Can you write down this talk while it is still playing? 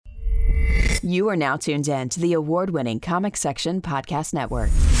You are now tuned in to the award-winning Comic Section Podcast Network.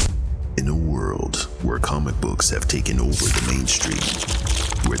 In a world where comic books have taken over the mainstream,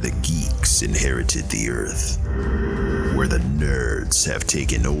 where the geeks inherited the earth, where the nerds have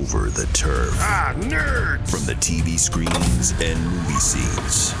taken over the turf. Nerds! From the TV screens and movie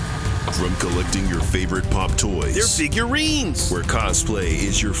scenes. From collecting your favorite pop toys. They're figurines! Where cosplay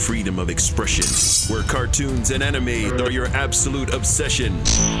is your freedom of expression. Where cartoons and anime are your absolute obsession.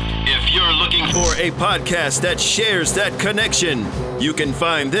 If you're looking for a podcast that shares that connection, you can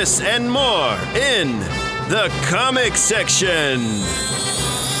find this and more in the Comic Section.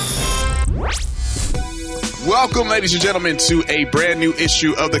 Welcome, ladies and gentlemen, to a brand new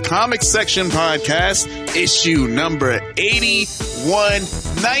issue of the Comic Section Podcast, issue number 81,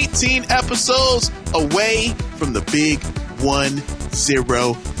 19 episodes away from the big 100.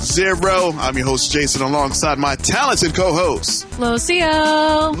 I'm your host, Jason, alongside my talented co-host, Little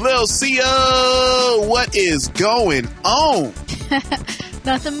Xio. Little Xio, what is going on?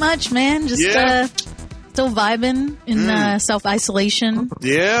 Nothing much, man. Just still vibing in self-isolation.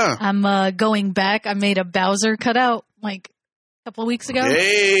 Yeah. I'm going back. I made a Bowser cutout like a couple of weeks ago.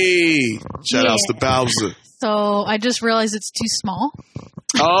 Hey, shout outs to Bowser. So I just realized it's too small.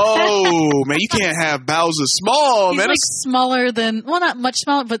 Oh, man, you can't have Bowser small, He's man. like smaller than, well, not much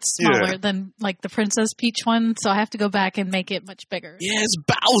smaller, but smaller than like the Princess Peach one. So I have to go back and make it much bigger. Yeah, it's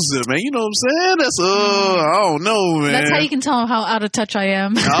Bowser, man. You know what I'm saying? That's, I don't know, man. That's how you can tell how out of touch I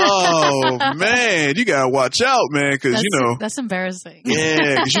am. Oh, man, you gotta watch out, man, because, that's embarrassing.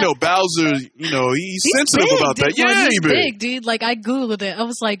 Yeah, because, Bowser, he's sensitive big, about that. Dude. Yeah, he's big, dude. Like, I Googled it. I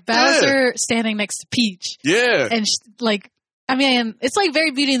was like, Bowser standing next to Peach. Yeah. And, it's like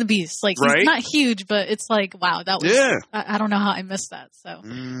very Beauty and the Beast. Like, he's not huge, but it's like, wow, that was, I don't know how I missed that. So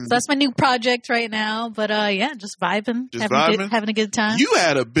that's my new project right now. But, just vibing. Having a good time. You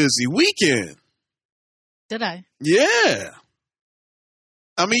had a busy weekend. Did I? Yeah.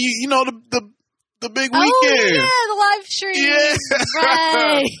 I mean, the big weekend. Oh, yeah, the live stream. Yeah.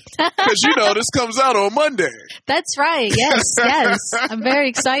 Right. Because, this comes out on Monday. That's right. Yes. I'm very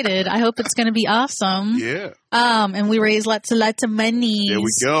excited. I hope it's going to be awesome. Yeah. And we raise lots of money. There we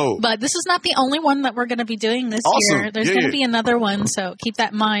go. But this is not the only one that we're going to be doing this year. There's going to be another one. So keep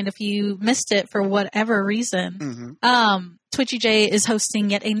that in mind if you missed it for whatever reason. Mm-hmm. Twitchy J is hosting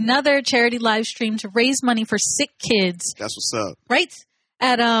yet another charity live stream to raise money for sick kids. That's what's up. Right?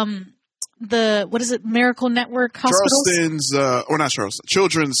 At, Miracle Network Hospitals?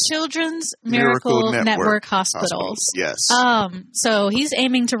 Children's Miracle Network Hospitals. Yes. So he's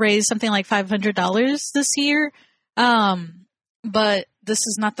aiming to raise something like $500 this year. But this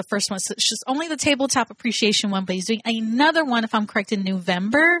is not the first one. So it's just only the tabletop appreciation one, but he's doing another one, if I'm correct, in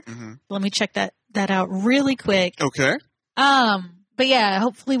November. Mm-hmm. Let me check that out really quick. Okay. But yeah,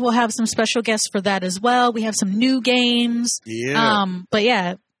 hopefully we'll have some special guests for that as well. We have some new games. Yeah. But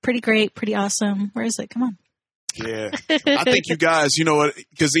yeah, pretty great, pretty awesome. Where is it? Come on. Yeah. I think you guys,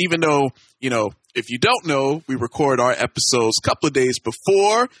 because even though, if you don't know, we record our episodes a couple of days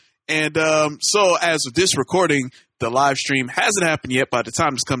before. And so as of this recording, the live stream hasn't happened yet. By the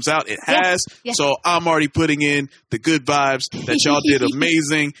time this comes out, it has. Yeah. So I'm already putting in the good vibes that y'all did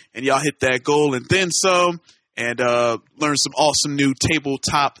amazing and y'all hit that goal and then some and learn some awesome new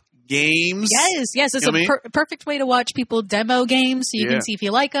tabletop games. Yes. It's a perfect way to watch people demo games so you can see if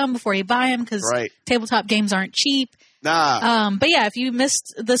you like them before you buy them because tabletop games aren't cheap. Nah. But yeah, if you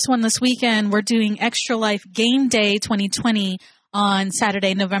missed this one this weekend, we're doing Extra Life Game Day 2020 on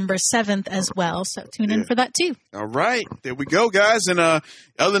Saturday, November 7th as well. So tune in for that too. All right. There we go, guys. And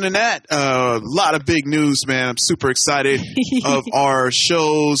other than that, a lot of big news, man. I'm super excited of our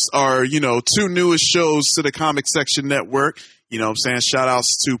shows, our, two newest shows to the Comic Section Network. You know what I'm saying? Shout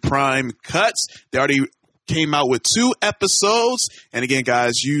outs to Prime Cuts. They already came out with 2 episodes. And again,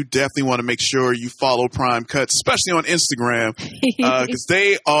 guys, you definitely want to make sure you follow Prime Cuts, especially on Instagram, because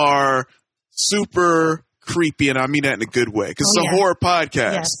they are super creepy. And I mean that in a good way because it's a horror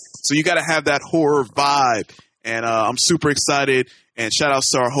podcast. Yes. So you got to have that horror vibe. And I'm super excited. And shout outs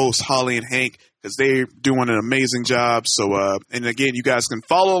to our hosts, Holly and Hank, because they're doing an amazing job. So, and again, you guys can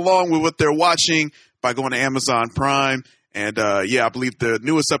follow along with what they're watching by going to Amazon Prime. And, I believe the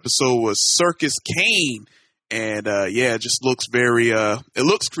newest episode was Circus Kane. And, it just looks it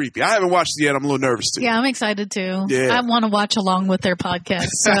looks creepy. I haven't watched it yet. I'm a little nervous too. Yeah, I'm excited too. Yeah. I want to watch along with their podcast.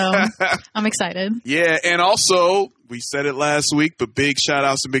 So I'm excited. Yeah. And also, we said it last week, but big shout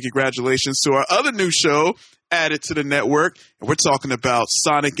outs and big congratulations to our other new show added to the network. And we're talking about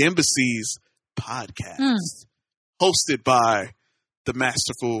Sonic Embassy's podcast, hosted by the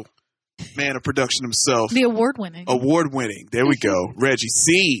masterful man of production himself. The award-winning. There we go. Reggie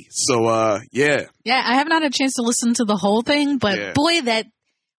C. So, yeah. Yeah, I haven't had a chance to listen to the whole thing, but boy,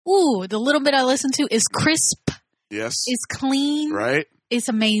 the little bit I listened to is crisp. Yes. It's clean. Right. It's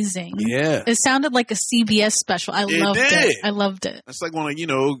amazing. Yeah. It sounded like a CBS special. I loved it. It's like want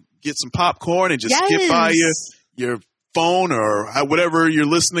to, get some popcorn and just get by your phone or whatever you're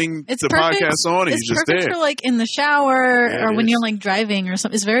listening to podcasts on, and you're just there. It's perfect for like in the shower or when you're like driving or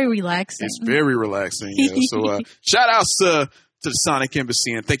something. It's very relaxing. It's very relaxing. Yeah. So shout outs to the Sonic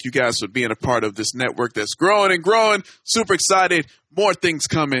Embassy, and thank you guys for being a part of this network that's growing and growing. Super excited. More things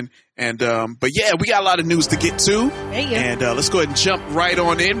coming. And but yeah, we got a lot of news to get to. And let's go ahead and jump right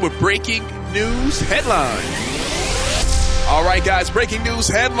on in with breaking news headlines. All right, guys, breaking news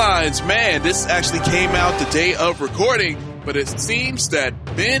headlines. Man, this actually came out the day of recording, but it seems that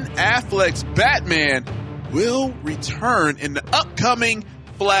Ben Affleck's Batman will return in the upcoming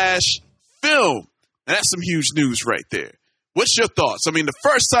Flash film. And that's some huge news right there. What's your thoughts? I mean, the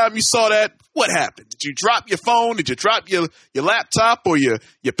first time you saw that, what happened? Did you drop your phone? Did you drop your laptop or your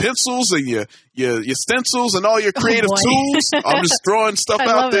pencils and your stencils and all your creative tools? I'm just throwing stuff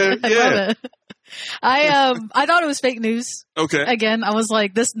out there. I love it. I thought it was fake news. Okay. Again, I was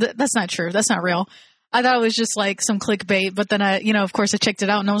like, that's not true. That's not real. I thought it was just like some clickbait, but then of course I checked it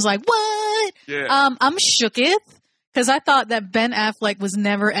out and I was like, what? Yeah. I'm shooketh because I thought that Ben Affleck was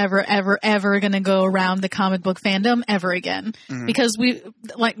never, ever, ever, ever going to go around the comic book fandom ever again. Mm-hmm. Because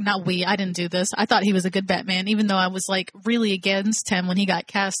I didn't do this. I thought he was a good Batman, even though I was like really against him when he got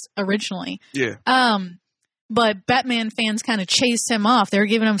cast originally. Yeah. But Batman fans kind of chased him off. They were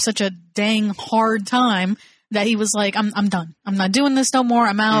giving him such a dang hard time that he was like, I'm done. I'm not doing this no more.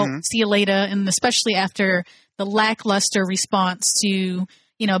 I'm out. Mm-hmm. See you later. And especially after the lackluster response to,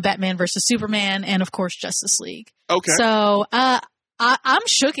 Batman versus Superman and, of course, Justice League. Okay. So I'm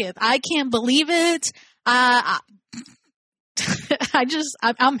shooketh. I can't believe it. I'm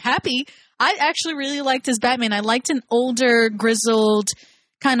happy. I actually really liked his Batman. I liked an older, grizzled,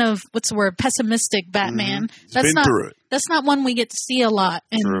 kind of pessimistic Batman. Mm-hmm. That's not one we get to see a lot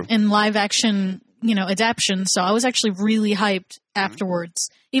in live action, adaptations. So I was actually really hyped afterwards,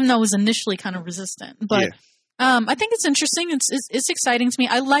 even though I was initially kind of resistant. But I think it's interesting. It's exciting to me.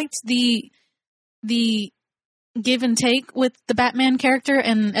 I liked the give and take with the Batman character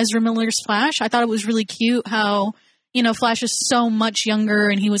and Ezra Miller's Flash. I thought it was really cute how Flash is so much younger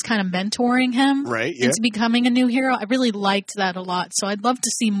and he was kind of mentoring him into becoming a new hero. I really liked that a lot. So I'd love to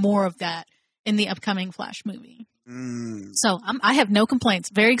see more of that in the upcoming Flash movie. So I have no complaints.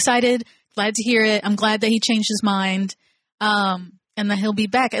 Very excited. Glad to hear it. I'm glad that he changed his mind and that he'll be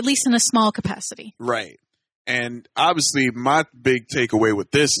back, at least in a small capacity. Right. And obviously my big takeaway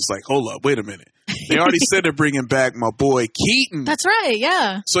with this is like, hold up, wait a minute. They already said they're bringing back my boy Keaton. That's right,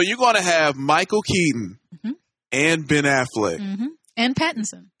 yeah. So you're going to have Michael Keaton and Ben Affleck. Mm-hmm. And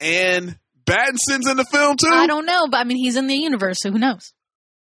Pattinson. And Pattinson's in the film too? I don't know, but I mean, he's in the universe, so who knows?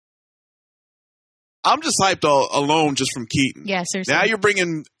 I'm just hyped alone just from Keaton. Yeah, seriously. Now you're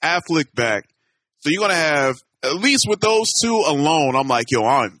bringing Affleck back. So you're going to have, at least with those two alone, I'm like, yo,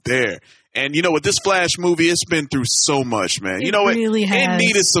 I'm there. And with this Flash movie, it's been through so much, man. It really has. It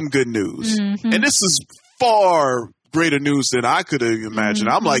needed some good news. Mm-hmm. And this is far greater news than I could have imagined.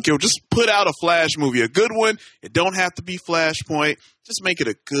 Mm-hmm. I'm like, yo, just put out a Flash movie, a good one. It don't have to be Flashpoint. Just make it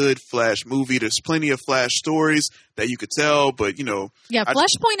a good Flash movie. There's plenty of Flash stories that you could tell, but yeah,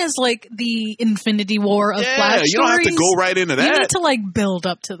 Flashpoint is like the Infinity War of Flash stories. You don't have to go right into that. You need to like build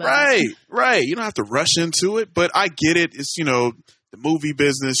up to that. Right. You don't have to rush into it, but I get it. It's, the movie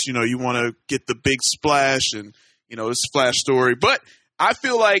business, you want to get the big splash and, this Flash story. But I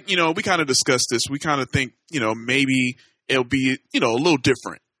feel like, we kind of discussed this. We kind of think, maybe it'll be, a little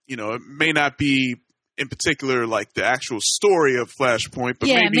different. It may not be in particular like the actual story of Flashpoint, but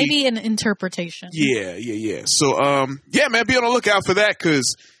maybe an interpretation. Yeah. So, man, be on the lookout for that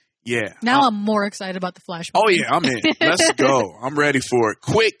because, Now I'm more excited about the Flash movie. Oh, yeah, I'm in. Let's go. I'm ready for it.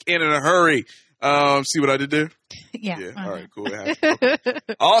 Quick and in a hurry. See what I did there? Yeah. All right, cool. Okay.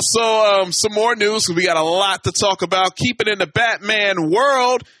 Also, some more news. We got a lot to talk about. Keeping in the Batman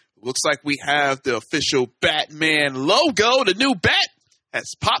world. Looks like we have the official Batman logo. The new bat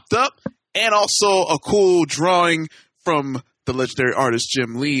has popped up. And also a cool drawing from the legendary artist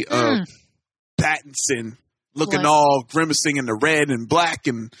Jim Lee of Pattinson looking all grimacing in the red and black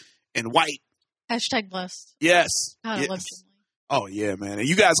and white. Hashtag blessed. Yes. God, I love Jim Lee. Oh, yeah, man. And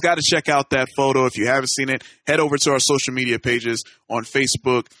you guys got to check out that photo. If you haven't seen it, head over to our social media pages on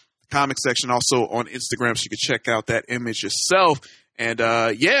Facebook, comic section, also on Instagram, so you can check out that image yourself. And,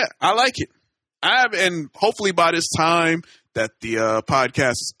 I like it. And hopefully by this time that the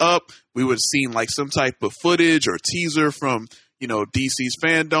podcast is up, we would have seen like some type of footage or teaser from, DC's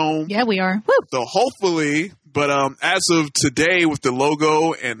Fandom. Yeah, we are. Woo! So hopefully, but as of today with the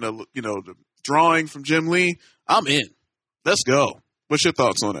logo and the drawing from Jim Lee, I'm in. Let's go. What's your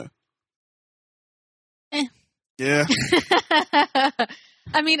thoughts on that? Yeah.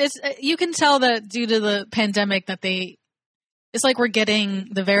 I mean, you can tell that due to the pandemic that it's like we're getting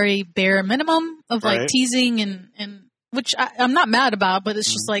the very bare minimum of like teasing and which I'm not mad about, but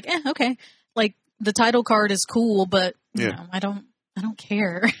it's just like, okay. Like the title card is cool, but you know, I don't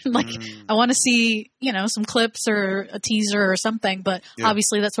care. Like I want to see, some clips or a teaser or something, but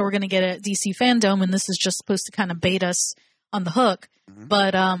obviously that's what we're going to get at DC Fandom. And this is just supposed to kind of bait us on the hook.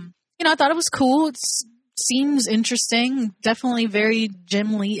 But, I thought it was cool. It seems interesting. Definitely very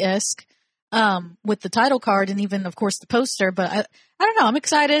Jim Lee-esque, with the title card and even of course the poster, but I don't know. I'm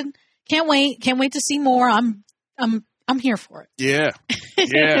excited. Can't wait to see more. I'm here for it. Yeah.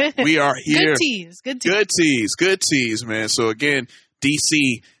 We are here. Good tease, man. So again,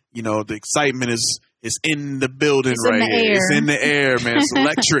 DC, the excitement is in the building right here. It's in the air, man. It's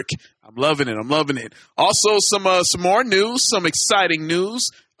electric. I'm loving it. Also, some more news, some exciting news.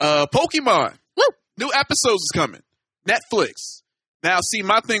 Pokémon. Woo! New episodes is coming. Netflix. Now, see,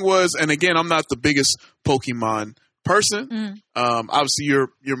 my thing was, and again, I'm not the biggest Pokemon person. Obviously,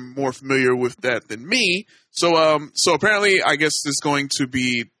 you're more familiar with that than me. So apparently, I guess it's going to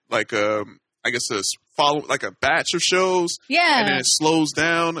be like a batch of shows. Yeah, and then it slows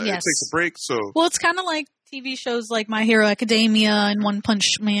down. Yes. It takes a break. So, well, it's kind of like TV shows like My Hero Academia and One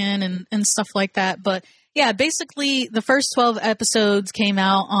Punch Man and stuff like that. But yeah, basically, the first 12 episodes came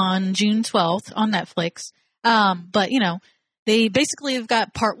out on June 12th on Netflix. But they basically have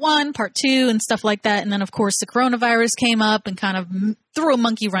got part 1, part 2, and stuff like that. And then, of course, the coronavirus came up and kind of threw a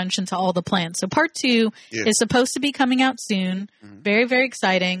monkey wrench into all the plans. So part 2 is supposed to be coming out soon. Very, very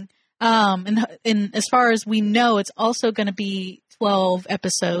exciting. And as far as we know, it's also going to be 12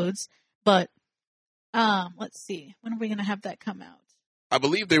 episodes. But let's see. When are we going to have that come out? I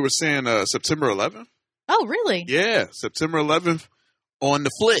believe they were saying September 11th. Oh, really? Yeah, September 11th. On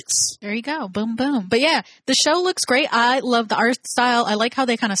the flicks. There you go. Boom, boom. But yeah, the show looks great. I love the art style. I like how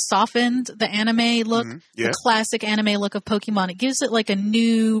they kind of softened the anime look, the classic anime look of Pokemon. It gives it like a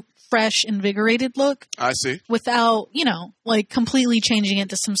new, fresh, invigorated look. I see. Without, like completely changing it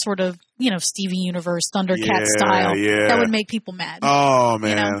to some sort of, Steven Universe, Thundercat style. Yeah. That would make people mad. Oh,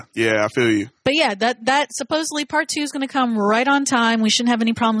 man. Yeah, I feel you. But yeah, that supposedly part 2 is going to come right on time. We shouldn't have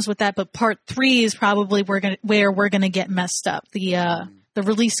any problems with that. But part 3 is probably where we're going to get messed up. The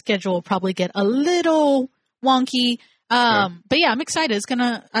release schedule will probably get a little wonky. But yeah, I'm excited.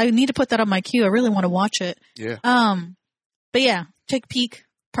 I need to put that on my queue. I really want to watch it. Yeah. But yeah, take a peek.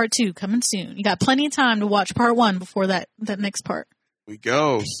 Part 2 coming soon. You got plenty of time to watch part 1 before that next part. We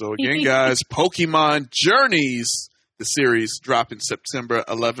go. So again, guys, Pokemon Journeys, the series dropping September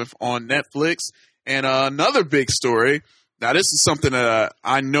 11th on Netflix. And another big story. Now, this is something that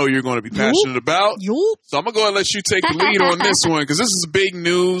I know you're going to be passionate about. So I'm going to go and let you take the lead on this one because this is big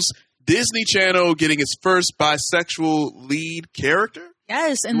news. Disney Channel getting its first bisexual lead character.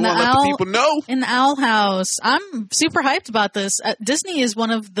 Yes, in the people know in the Owl House. I'm super hyped about this. Disney is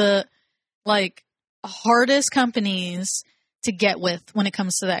one of the hardest companies to get with when it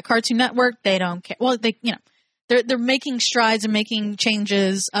comes to that. Cartoon Network, they don't care. Well, they're making strides and making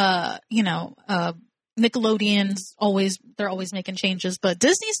changes. Nickelodeon's they're always making changes, but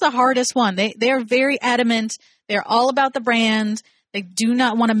Disney's the hardest one. They are very adamant. They're all about the brand. They do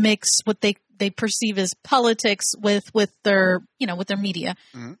not want to mix what they perceive as politics with their media.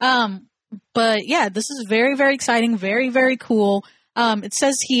 But yeah, this is very, very exciting. Very, very cool. It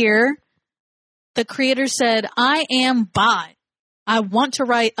says here, the creator said, "I am bi. I want to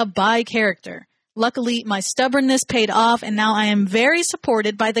write a bi character. Luckily, my stubbornness paid off, and now I am very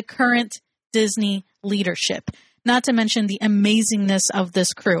supported by the current Disney leadership. Not to mention the amazingness of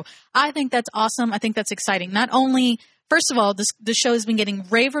this crew." I think that's awesome. I think that's exciting. Not only, first of all, this show has been getting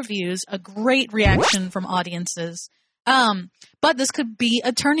rave reviews, a great reaction from audiences. But this could be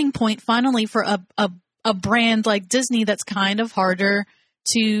a turning point finally for a brand like Disney that's kind of harder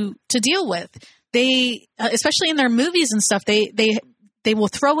to deal with. They, especially in their movies and stuff, they will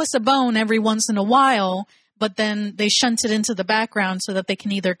throw us a bone every once in a while, but then they shunt it into the background so that they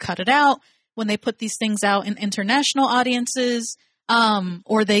can either cut it out when they put these things out in international audiences,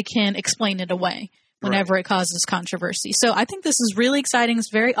 or they can explain it away whenever it causes controversy. So I think this is really exciting.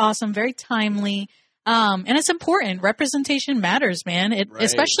 It's very awesome, very timely. And it's important. Representation matters, man.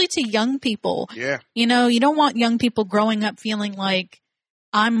 Especially to young people. Yeah. You don't want young people growing up feeling like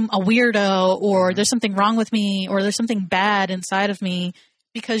I'm a weirdo, or there's something wrong with me, or there's something bad inside of me,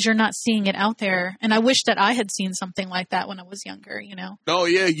 because you're not seeing it out there. And I wish that I had seen something like that when I was younger, you know? Oh,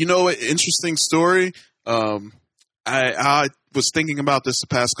 yeah. You know, interesting story. I was thinking about this the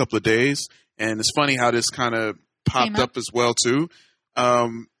past couple of days, and it's funny how this kind of popped up as well, too.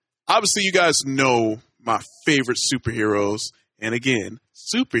 Obviously, you guys know my favorite superheroes, and again,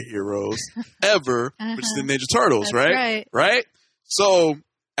 superheroes ever, which is the Ninja Turtles, That's right? So,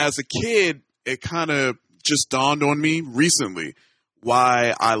 as a kid, it kind of just dawned on me recently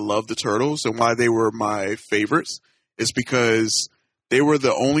why I love the Turtles and why they were my favorites. Is because they were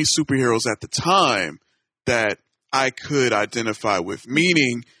the only superheroes at the time that I could identify with.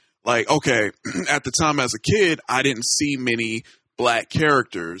 Meaning, like, okay, at the time as a kid, I didn't see many black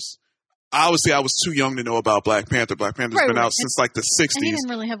characters. Obviously, I was too young to know about Black Panther. Black Panther's been out since like the 60s. And he didn't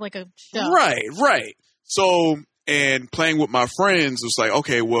really have like a show. Right. So, and playing with my friends was like,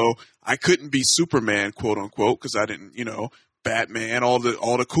 okay, well, I couldn't be Superman, quote unquote, because I didn't, Batman, all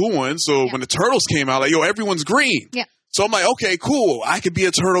the cool ones. So when the Turtles came out, like, yo, everyone's green. Yeah. So I'm like, okay, cool. I could be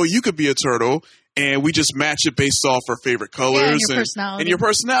a turtle. You could be a turtle. And we just match it based off our favorite colors and your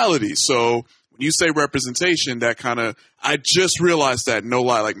personality. So when you say representation, that kind of, I just realized that, no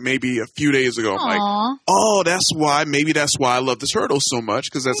lie, like maybe a few days ago. I'm like, oh, maybe that's why I love the Turtles so much.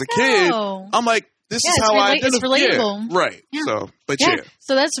 Because as a kid, I'm like, this is how I identify. It's relatable. Yeah, right. Yeah. So, but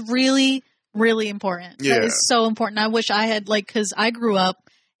So that's really, really important. Yeah. That is so important. I wish I had, because I grew up,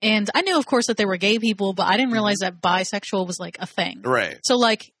 and I knew, of course, that there were gay people, but I didn't realize that bisexual was like a thing. Right. So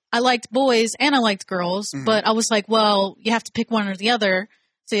I liked boys and I liked girls, but I was like, well, you have to pick one or the other.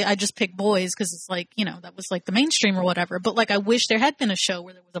 So I just picked boys because it's like, that was like the mainstream or whatever. But I wish there had been a show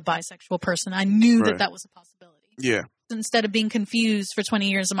where there was a bisexual person. I knew that was a possibility. Yeah. Instead of being confused for 20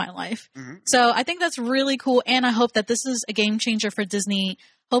 years of my life. So I think that's really cool. And I hope that this is a game changer for Disney.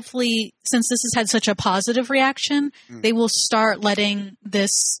 Hopefully, since this has had such a positive reaction, they will start letting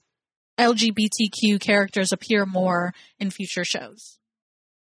this LGBTQ characters appear more in future shows.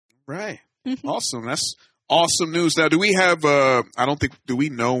 Right. Awesome. That's awesome news. Now, do we have, do we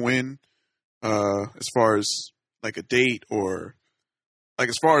know when, as far as like a date or like,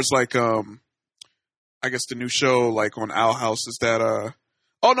 as far as like, I guess the new show, like on Owl House, is that,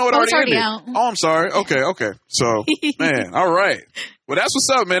 oh no, it's already ended. Out. Oh, I'm sorry. Okay. So, man, all right. Well, that's what's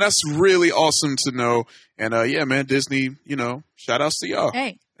up, man. That's really awesome to know. And, yeah, man, Disney, shout outs to y'all.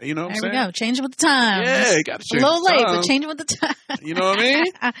 Hey. You know what I'm saying? There we go. Change it with the time. Yeah, you got to change. A little late, but change it with the time. You know what I mean?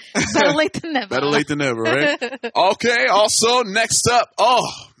 Better late than never. Better late than never, right? Okay. Also, next up. Oh,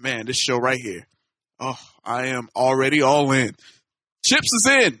 man, this show right here. Oh, I am already all in. Chips is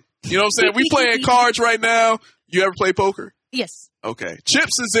in. You know what I'm saying? We playing cards right now. You ever play poker? Yes. Okay.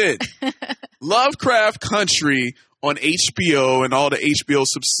 Chips is in. Lovecraft Country on HBO and all the HBO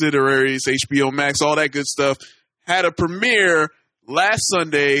subsidiaries, HBO Max, all that good stuff, had a premiere last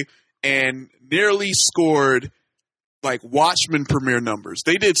Sunday and nearly scored like Watchmen premiere numbers.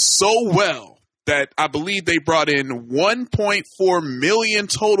 They did so well that I believe they brought in 1.4 million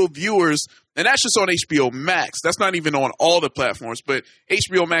total viewers. And that's just on HBO Max. That's not even on all the platforms, but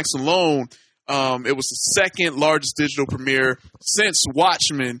HBO Max alone, it was the second largest digital premiere since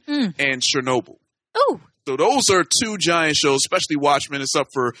Watchmen and Chernobyl. Oh, so those are two giant shows, especially Watchmen. It's up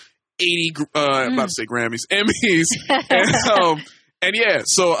for 80, I'm about to say Grammys, Emmys. And yeah,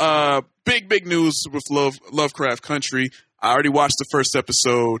 so big news with Lovecraft Country. I already watched the first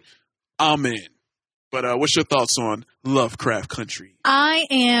episode. I'm in. But what's your thoughts on Lovecraft Country? I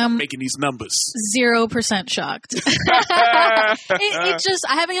am making these numbers 0% shocked. It just,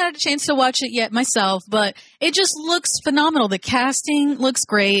 I haven't had a chance to watch it yet myself, but it just looks phenomenal. The casting looks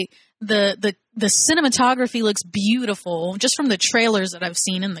great. The cinematography looks beautiful just from the trailers that I've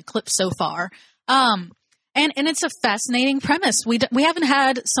seen and the clips so far. And it's a fascinating premise. We haven't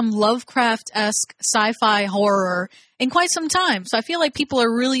had some Lovecraft-esque sci-fi horror in quite some time. So I feel like people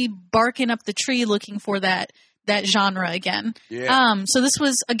are really barking up the tree looking for that genre again. Yeah. So this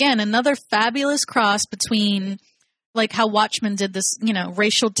was, again, another fabulous cross between like how Watchmen did this,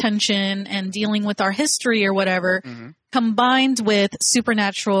 racial tension and dealing with our history or whatever, combined with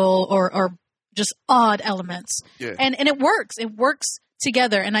supernatural or just odd elements. Yeah. And it works. It works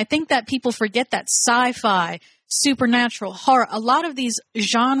together. And I think that people forget that sci-fi, supernatural, horror, a lot of these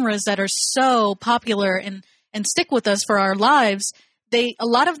genres that are so popular and stick with us for our lives, a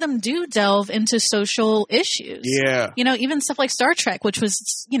lot of them do delve into social issues. Yeah. Even stuff like Star Trek, which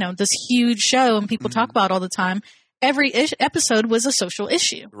was, this huge show and people talk about all the time. every episode was a social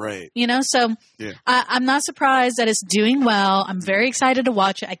issue. Right. You know, so Yeah. I'm not surprised that it's doing well. I'm very excited to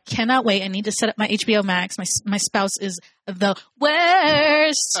watch it. I cannot wait. I need to set up my HBO Max. My spouse is the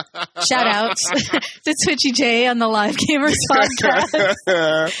worst. Shout out to Twitchy J on the Live Gamers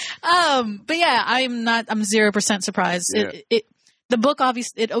podcast. But yeah, I'm 0% surprised. Yeah. The book,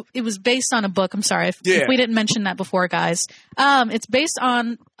 obviously, it was based on a book. I'm sorry if we didn't mention that before, guys. It's based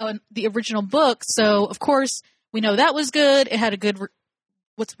on the original book. So, of course, we know that was good. It had a good,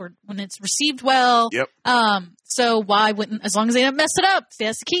 when it's received well. Yep. So why wouldn't, as long as they don't mess it up,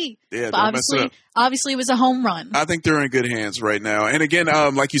 that's the key. Yeah, but obviously it was a home run. I think they're in good hands right now. And again,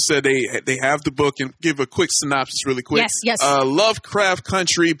 like you said, they have the book, and give a quick synopsis really quick. Yes. Lovecraft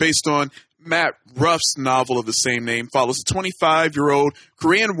Country, based on Matt Ruff's novel of the same name, follows a 25-year-old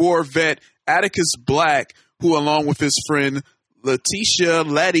Korean War vet, Atticus Black, who, along with his friend Letitia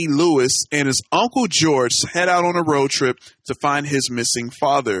Laddie Lewis and his uncle George, head out on a road trip to find his missing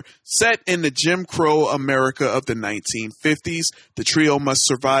father. Set in the Jim Crow America of the 1950s, the trio must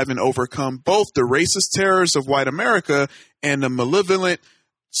survive and overcome both the racist terrors of white America and the malevolent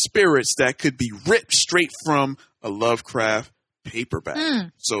spirits that could be ripped straight from a Lovecraft paperback.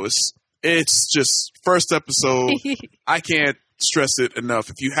 So it's just first episode. I can't stress it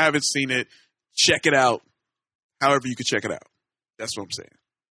enough. If you haven't seen it, check it out. However you can check it out. That's what I'm saying.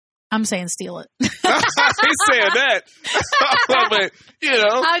 I'm saying steal it. I ain't saying that. But,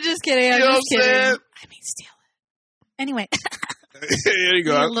 I'm just kidding. I'm just kidding. Saying? I mean, steal it. Anyway. There you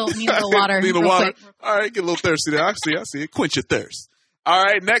go. Need a little water. Need a water. All right, get a little thirsty there. I see it. Quench your thirst. All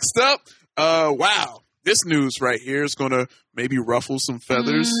right, next up. Wow. This news right here is going to maybe ruffle some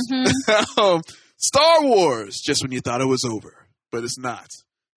feathers. Star Wars, just when you thought it was over, but it's not.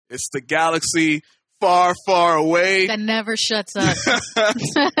 It's the galaxy far, far away. That never shuts up.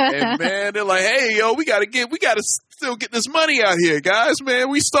 And man, they're like, hey, yo, we gotta still get this money out here, guys, man.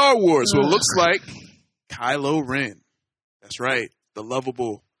 We Star Wars. Well, it looks like Kylo Ren. That's right. The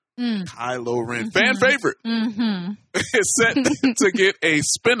lovable Kylo Ren. Fan favorite. Is set to get a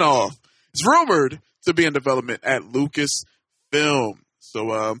spinoff. It's rumored to be in development at Lucasfilm.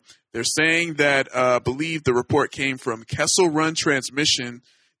 So they're saying that, I believe the report came from Kessel Run Transmission,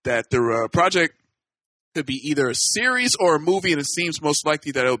 that the project could be either a series or a movie, and it seems most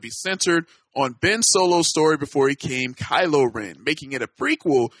likely that it will be centered on Ben Solo's story before he became Kylo Ren, making it a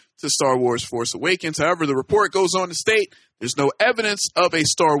prequel to Star Wars Force Awakens. However, the report goes on to state there's no evidence of a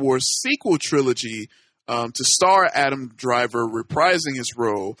Star Wars sequel trilogy to star Adam Driver reprising his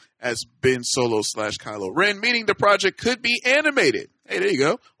role as Ben Solo / Kylo Ren, meaning the project could be animated. Hey, there you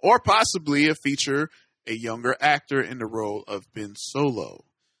go. Or possibly feature a younger actor in the role of Ben Solo.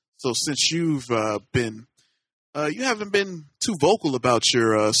 So since you haven't been too vocal about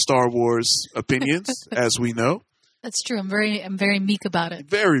your Star Wars opinions, as we know. That's true. I'm very meek about it.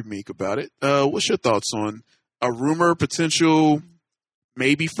 Very meek about it. What's your thoughts on a rumor, potential,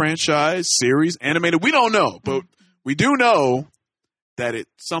 maybe franchise, series, animated? We don't know, but we do know that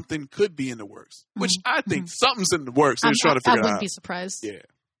something could be in the works, which I think something's in the works. They're trying to figure out. I wouldn't be surprised. Yeah.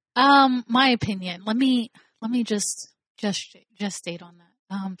 My opinion. Let me just state on that.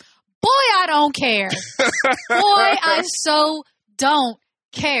 Boy, I don't care. Boy, I so don't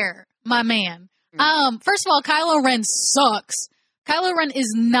care, my man. First of all, Kylo Ren sucks. Kylo Ren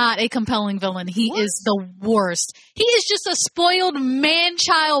is not a compelling villain. He is the worst. He is just a spoiled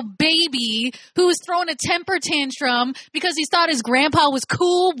man-child baby who was throwing a temper tantrum because he thought his grandpa was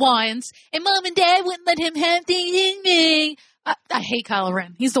cool once, and mom and dad wouldn't let him have things. I hate Kylo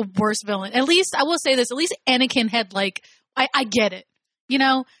Ren. He's the worst villain. At least, I will say this, at least Anakin had I get it. You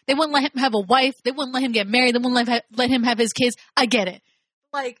know, they wouldn't let him have a wife. They wouldn't let him get married. They wouldn't let him have his kids. I get it.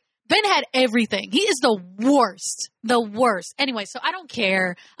 Ben had everything. He is the worst. The worst. Anyway, so I don't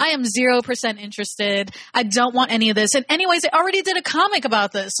care. I am 0% interested. I don't want any of this. And anyways, they already did a comic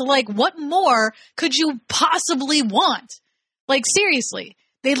about this. So what more could you possibly want? Seriously.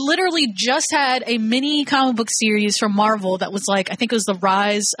 They literally just had a mini comic book series from Marvel that was I think it was The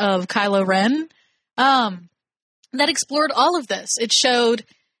Rise of Kylo Ren. That explored all of this. It showed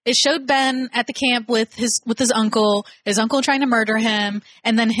Ben at the camp with his uncle trying to murder him,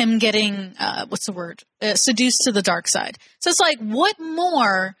 and then him getting seduced to the dark side. So it's what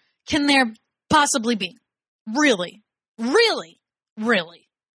more can there possibly be? Really? You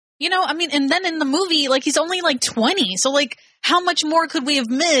know, I mean, and then in the movie, he's only 20. So how much more could we have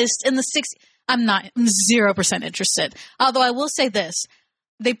missed in the 60s? I'm 0% interested. Although I will say this.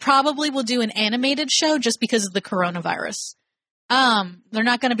 They probably will do an animated show just because of the coronavirus. They're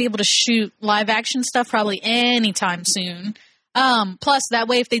not going to be able to shoot live action stuff probably anytime soon. Plus, that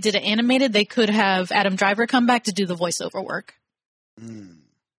way, if they did it animated, they could have Adam Driver come back to do the voiceover work.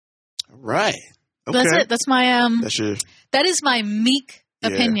 Right. Okay. That's it. That's my that is my meek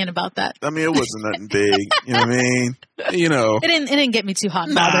opinion about that. I mean, it wasn't nothing big. You know what I mean? You know, it didn't get me too hot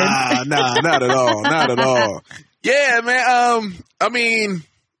and bothered. Nah, not at all. Not at all. Yeah, man. I mean,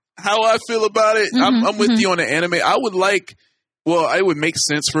 how I feel about it, I'm with you on the anime. I would like. Well, it would make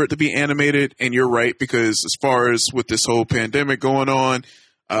sense for it to be animated, and you're right, because as far as with this whole pandemic going on,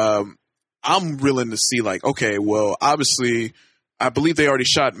 I'm willing to see, like, okay, well, obviously, I believe they already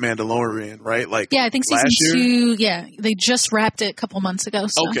shot Mandalorian, right? Like, yeah, I think season 2, yeah, they just wrapped it a couple months ago.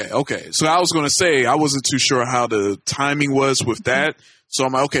 So. Okay. So I was going to say, I wasn't too sure how the timing was with that. So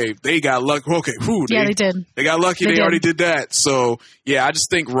I'm like, okay, they got lucky. Okay, they did. They got lucky. They already did that. So, yeah, I just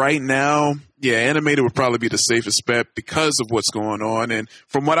think right now, yeah, animated would probably be the safest bet because of what's going on. And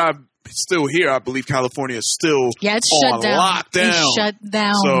from what I still hear, I believe California is still it's shut down. Lockdown. It's shut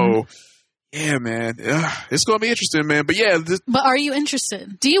down. So, yeah, man, it's going to be interesting, man. But yeah. But are you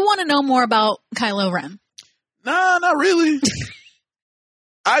interested? Do you want to know more about Kylo Ren? Nah, not really.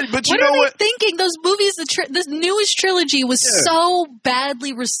 But you what know are what? They thinking? Those movies, this newest trilogy was so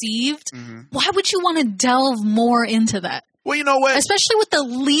badly received. Why would you want to delve more into that? Well, you know what? Especially with the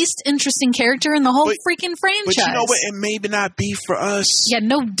least interesting character in the whole freaking franchise. But you know what? It may not be for us. Yeah,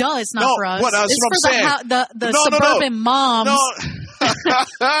 it's not for us. It's for the suburban moms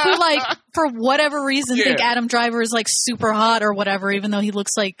who, like, for whatever reason, think Adam Driver is, like, super hot or whatever, even though he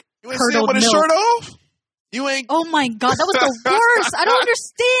looks like curdled milk. His shirt off? You ain't. Oh my God, that was the worst. I don't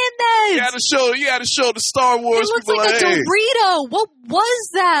understand that. You gotta show the Star Wars. It looks like a Dorito. What was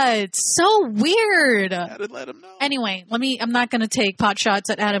that? So weird. Gotta let him know. Anyway, I'm not gonna take pot shots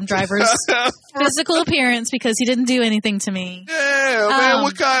at Adam Driver's physical appearance because he didn't do anything to me. Yeah, man.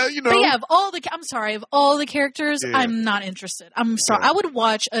 What kind? You know. But yeah, of all the characters, I'm not interested. I'm sorry. I would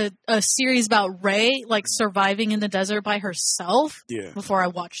watch a series about Rey, like, surviving in the desert by herself before I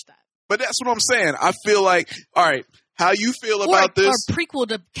watched that. But that's what I'm saying. I feel like, all right, how you feel about this? Or prequel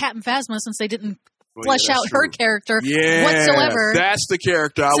to Captain Phasma, since they didn't flesh out her character whatsoever. That's the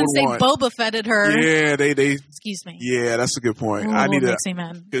character I would want. Since they Boba Fetted her. Yeah, they. Excuse me. Yeah, that's a good point. Ooh, I need to.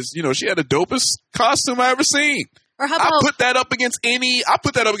 Because, she had the dopest costume I ever seen. Or how about, I put that up against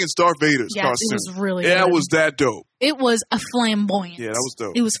Darth Vader's costume. It was really good. Yeah, it was that dope. It was a flamboyant. Yeah, that was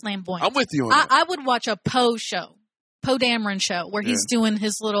dope. It was flamboyant. I'm with you on that. I would watch a Poe Dameron show, where he's doing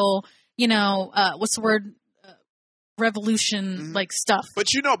his little, what's the word? Revolution, like, stuff. But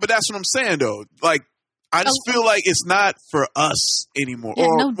that's what I'm saying, though. Like, I just feel like it's not for us anymore.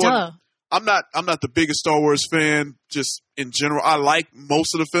 Yeah, duh. I'm not the biggest Star Wars fan, just in general. I like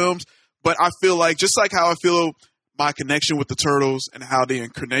most of the films, but I feel like, just like how I feel my connection with the Turtles and how the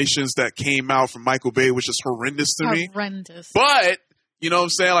incarnations that came out from Michael Bay was just horrendous to me. But, you know what I'm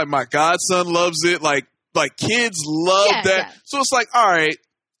saying? Like, my godson loves it. Like kids love that. Yeah. So it's like, all right,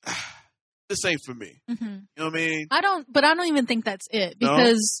 this ain't for me. You know what I mean? I don't even think that's it,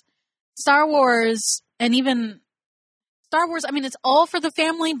 because Star Wars, I mean, it's all for the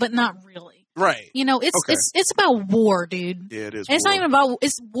family, but not really. Right. It's about war, dude. Yeah, it is. And it's not even about,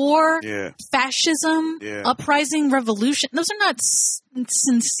 it's war, fascism, uprising, revolution. Those are not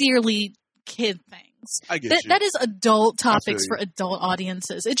sincerely kid things. I get you. That is adult topics for adult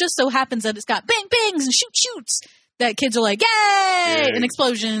audiences. It just so happens that it's got bang bangs and shoots that kids are like, yay, and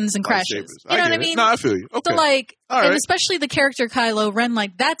explosions and crashes. You know what I mean? No, I feel you. Okay. So, like, and especially the character Kylo Ren,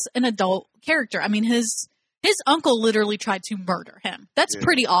 like, that's an adult character. I mean, his uncle literally tried to murder him. That's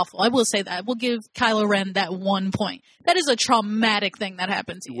pretty awful. I will say that. We'll give Kylo Ren that 1 point. That is a traumatic thing that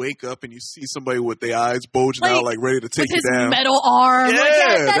happens to you. You wake up and you see somebody with their eyes bulging out, like, ready to take you down. His metal arm.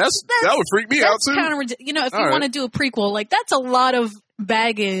 Yeah, that would freak me out, too. If you want to do a prequel, like, that's a lot of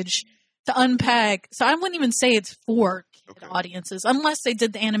baggage to unpack. So I wouldn't even say it's for kid audiences, unless they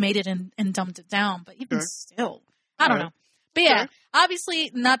did the animated and dumped it down. But even still, I don't know. But yeah,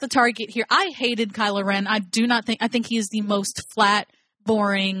 obviously not the target here. I hated Kylo Ren. I think he is the most flat,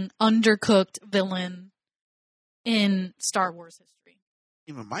 boring, undercooked villain in Star Wars history.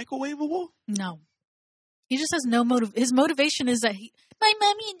 Even microwavable? No. He just has no motive. His motivation is that my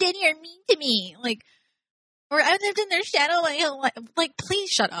mommy and daddy are mean to me. Like, or I lived in their shadow. Like,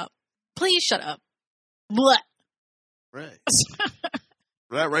 please shut up. Please shut up. Blah. Right.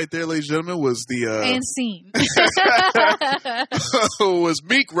 That right there, ladies and gentlemen, was the and scene. Was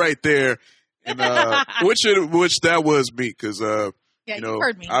Meek right there, and which that was Meek, because you've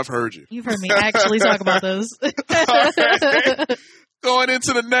heard me. I've heard you. You've heard me actually talk about those. Going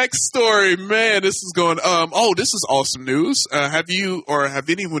into the next story, man, this is going. This is awesome news. Have you or have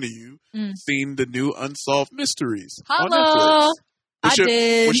anyone of you seen the new Unsolved Mysteries on Netflix? I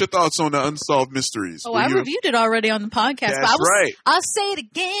did. What's your thoughts on the Unsolved Mysteries? I reviewed it already on the podcast. That's right. I'll say it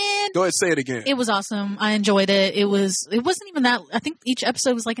again. Go ahead, say it again. It was awesome. I enjoyed it. It wasn't even that. I think each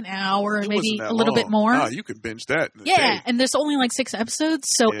episode was like an hour, maybe a little bit more. Oh, you can binge that. In a day. And there's only like 6 episodes,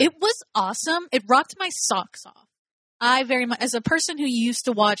 so it was awesome. It rocked my socks off. I very much, as a person who used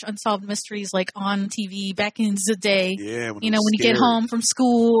to watch Unsolved Mysteries like on TV back in the day. Yeah, when you get home from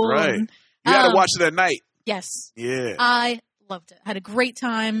school, right? You got to watch it at night. Yes. Yeah. I loved it. I had a great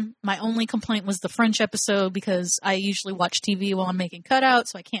time. My only complaint was the French episode because I usually watch TV while I'm making cutouts,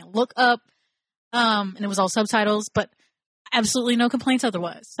 so I can't look up. And it was all subtitles, but absolutely no complaints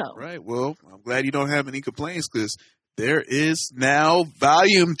otherwise. So right. Well, I'm glad you don't have any complaints because there is now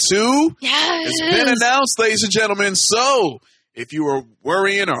Volume 2. Yes. It's been announced, ladies and gentlemen. So if you were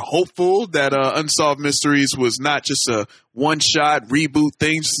worrying or hopeful that Unsolved Mysteries was not just a one-shot reboot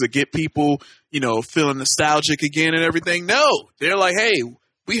thing just to get people, feeling nostalgic again and everything. No, they're like, hey,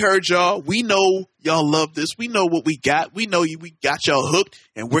 we heard y'all. We know y'all love this. We know what we got. We know we got y'all hooked,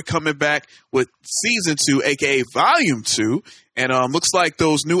 and we're coming back with Season 2, aka Volume 2. And looks like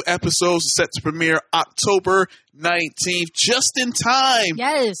those new episodes are set to premiere October 19th, just in time.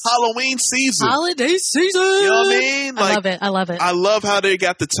 Yes. Halloween season. Holiday season. You know what I mean? I love it. I love it. I love how they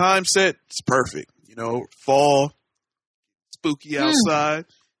got the time set. It's perfect. Fall, spooky outside.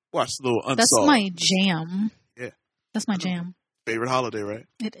 Watch the little Unsolved. That's my jam. Yeah. That's my jam. Favorite holiday, right?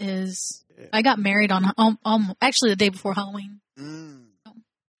 It is. Yeah. I got married on actually the day before Halloween.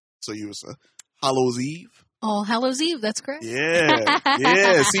 So you was Hallows Eve? All Hallows Eve, that's correct. Yeah.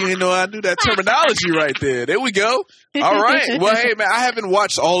 Yeah. See, I knew that terminology right there. There we go. All right. Well, hey, man, I haven't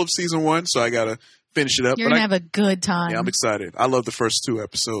watched all of Season 1, so I got to finish it up. You're going to have a good time. Yeah, I'm excited. I love the first 2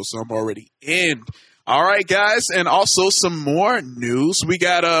 episodes, so I'm already in. All right, guys. And also some more news. We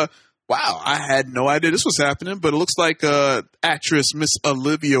got wow, I had no idea this was happening, but it looks like actress Miss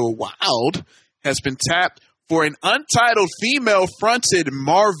Olivia Wilde has been tapped for an untitled female-fronted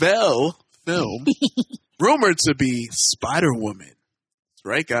Marvel film, rumored to be Spider-Woman. That's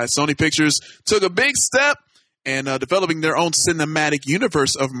right, guys. Sony Pictures took a big step in developing their own cinematic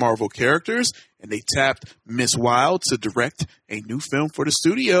universe of Marvel characters, and they tapped Miss Wilde to direct a new film for the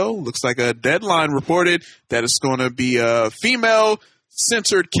studio. Looks like a Deadline reported that it's going to be a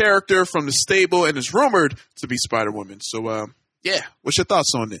female-centered character from the stable, and is rumored to be Spider-Woman. So, what's your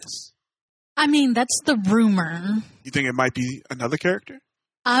thoughts on this? I mean, that's the rumor. You think it might be another character?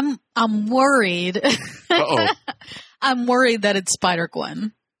 I'm worried. Uh-oh. I'm worried that it's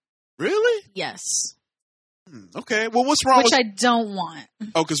Spider-Gwen. Really? Yes. Okay. Well, what's wrong Which I don't want.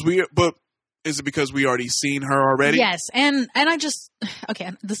 Oh, but is it because we already seen her already? Yes. And I just, okay,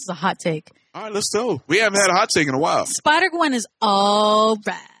 this is a hot take. All right, let's go. We haven't had a hot take in a while. Spider-Gwen is all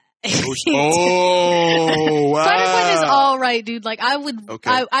right. Oh, wow. Spider-Gwen is all right, dude. Like, I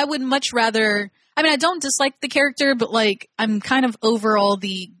would much rather, I mean, I don't dislike the character, but like, I'm kind of over all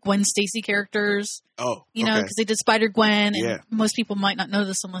the Gwen Stacy characters. Oh, because they did Spider-Gwen, and most people might not know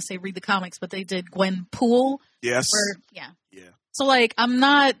this unless they read the comics, but they did Gwen Poole. Yes. Yeah. So like, I'm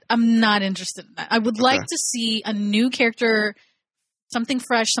not interested in that. I would like to see a new character, something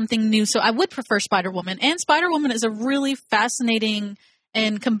fresh, something new. So I would prefer Spider-Woman, and Spider-Woman is a really fascinating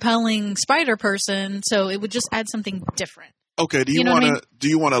and compelling spider person. So it would just add something different. Okay. Do you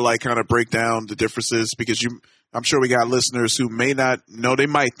want to like kind of break down the differences? Because I'm sure we got listeners who may not know. They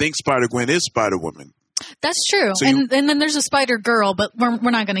might think Spider-Gwen is Spider-Woman. That's true. So and then there's a Spider-Girl, but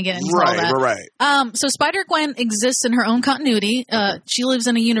we're not going to get into all that. Right. So Spider-Gwen exists in her own continuity. She lives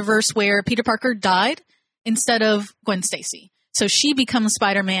in a universe where Peter Parker died instead of Gwen Stacy. So she becomes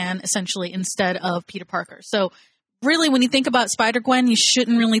Spider-Man essentially instead of Peter Parker. So really, when you think about Spider-Gwen, you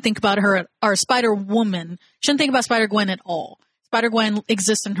shouldn't really think about her, or Spider-Woman. Shouldn't think about Spider-Gwen at all. Spider-Gwen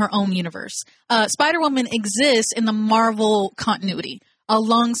exists in her own universe. Spider-Woman exists in the Marvel continuity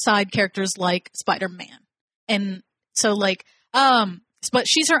alongside characters like Spider-Man. And so like, but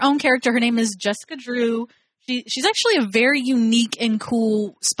she's her own character. Her name is Jessica Drew. She's actually a very unique and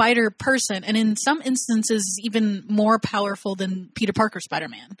cool spider person. And in some instances, even more powerful than Peter Parker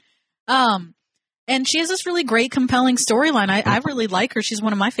Spider-Man. And she has this really great, compelling storyline. I really like her. She's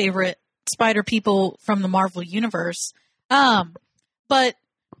one of my favorite spider people from the Marvel universe. But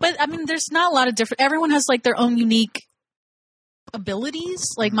I mean, there's not a lot of different. Everyone has like their own unique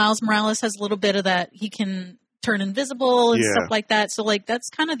abilities. Like Miles Morales has a little bit of that. He can turn invisible and stuff like that. So like that's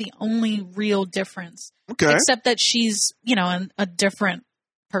kind of the only real difference. Okay. Except that she's a different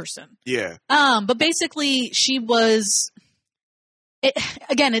person. Yeah. But basically she was.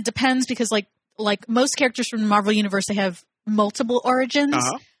 It depends because like most characters from the Marvel Universe, they have multiple origins.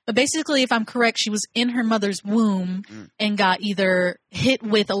 But basically, if I'm correct, she was in her mother's womb and got either hit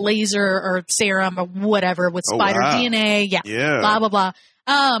with a laser or serum or whatever with spider DNA. Yeah. Blah, blah,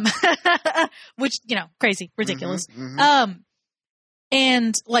 blah. Which, crazy, ridiculous.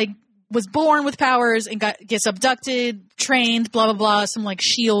 And like was born with powers and gets abducted, trained, blah, blah, blah, some like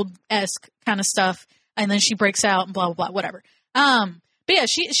S.H.I.E.L.D.-esque kind of stuff. And then she breaks out and blah, blah, blah, whatever. But yeah,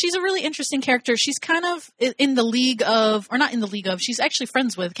 she's a really interesting character. She's kind of in the league of, or not in the league of, she's actually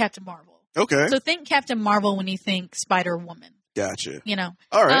friends with Captain Marvel. Okay. So think Captain Marvel when you think Spider-Woman. Gotcha.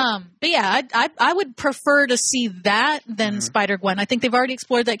 All right. But yeah, I would prefer to see that than Spider-Gwen. I think they've already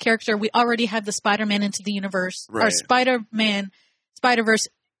explored that character. We already have the Spider-Man into the universe. Right. Or Spider-Man, Spider-Verse,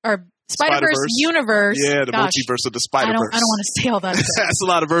 or Spider-Verse universe. Yeah, the multiverse of the Spider-Verse. I don't want to say all that. That's a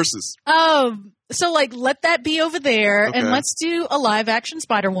lot of verses. So like let that be over there and let's do a live action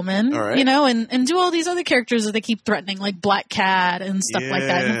Spider-Woman, all right. And do all these other characters that they keep threatening, like Black Cat and stuff like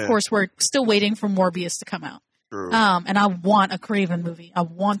that. And of course we're still waiting for Morbius to come out. True. And I want a Kraven movie. I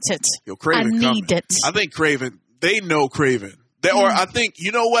want it. I need it. I think Kraven, they know Kraven. Or I think,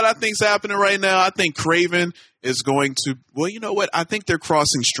 you know what I think's happening right now? I think Kraven is going to, well, you know what? I think they're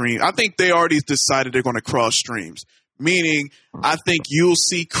crossing streams. I think they already decided they're going to cross streams. Meaning, I think you'll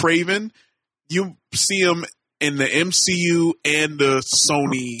see Kraven, you see him in the MCU and the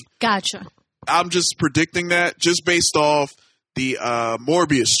Sony. Gotcha. I'm just predicting that just based off the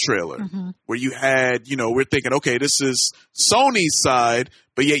Morbius trailer where you had, we're thinking, okay, this is Sony's side,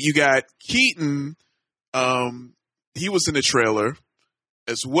 but yet you got Keaton, he was in the trailer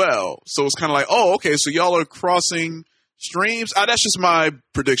as well. So it's kind of like, oh, okay, so y'all are crossing streams. That's just my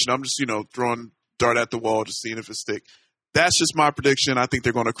prediction. I'm just, throwing dart at the wall, just seeing if it stick. That's just my prediction. I think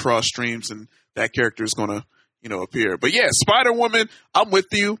they're going to cross streams and that character is going to, appear. But yeah, Spider-Woman, I'm with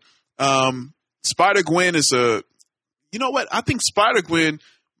you. Spider-Gwen is you know what? I think Spider-Gwen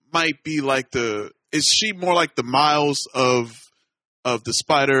might be like is she more like the Miles of the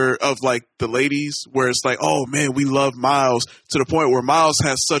Spider, of like the ladies, where it's like, oh man, we love Miles, to the point where Miles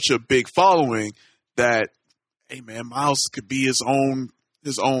has such a big following that, hey man, Miles could be his own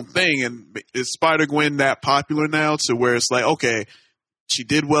thing. And is Spider-Gwen that popular now to where it's like, okay, she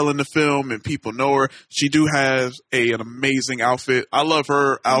did well in the film and people know her. She do have an amazing outfit. I love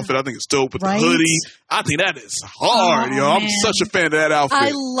her outfit. I think it's dope with the hoodie. I think that is hard, yo. I'm such a fan of that outfit.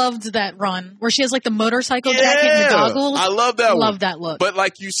 I loved that run where she has like the motorcycle jacket and the goggles. I love that one. Love that look. But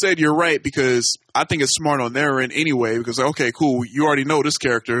like you said, you're right, because I think it's smart on their end anyway, because okay, cool, you already know this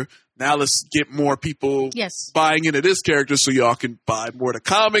character. Now let's get more people buying into this character so y'all can buy more of the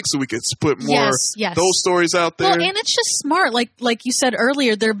comics so we can put more those stories out there. Well, and it's just smart. Like you said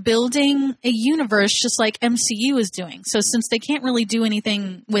earlier, they're building a universe just like MCU is doing. So since they can't really do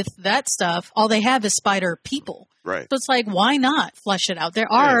anything with that stuff, all they have is Spider people. Right. So it's like, why not flesh it out?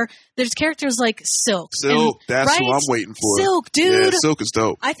 There's characters like Silk. That's who I'm waiting for. Silk, dude. Yeah, Silk is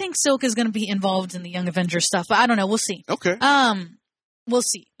dope. I think Silk is going to be involved in the Young Avengers stuff, but I don't know. We'll see. Okay. We'll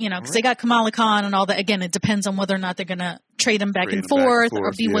see, because they got Kamala Khan and all that. Again, it depends on whether or not they're going to trade them back and forth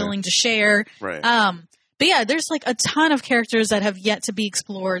or be willing to share. Right. But yeah, there's like a ton of characters that have yet to be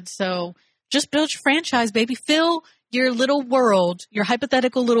explored. So just build your franchise, baby. Fill your little world, your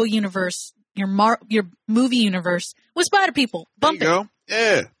hypothetical little universe, your movie universe with spider people. Bump there you go.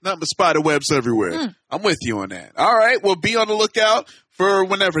 Yeah, nothing but spider webs everywhere. I'm with you on that. All right, well, be on the lookout for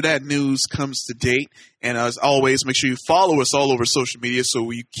whenever that news comes to date. And as always, make sure you follow us all over social media so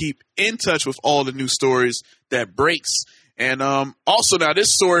we keep in touch with all the new stories that breaks. And also now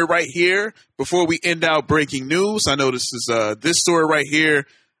this story right here, before we end out breaking news, I know this is this story right here.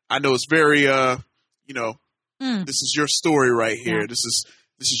 I know it's very this is your story right here. Yeah. This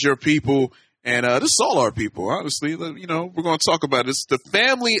is your people. And this is all our people, honestly. We're going to talk about this. The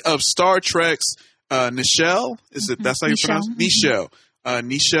family of Star Trek's Nichelle. That's how you pronounce it? Nichelle.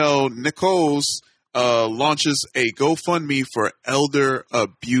 Nichelle Nichols launches a GoFundMe for elder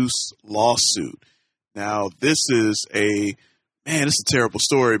abuse lawsuit. Now, this is a terrible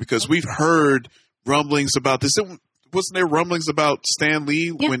story because we've heard rumblings about this. Wasn't there rumblings about Stan Lee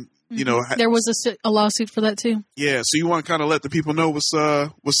when there was a lawsuit for that too? Yeah. So you want to kind of let the people know what's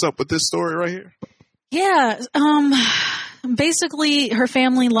up with this story right here? Yeah. Basically, her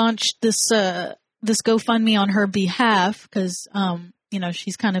family launched this GoFundMe on her behalf because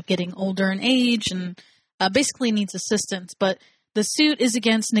she's kind of getting older in age and basically needs assistance. But the suit is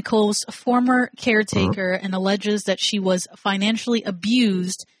against Nichols' former caretaker and alleges that she was financially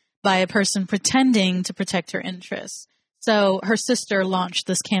abused by a person pretending to protect her interests. So her sister launched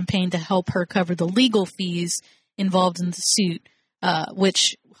this campaign to help her cover the legal fees involved in the suit.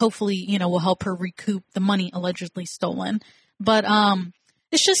 which hopefully, will help her recoup the money allegedly stolen. But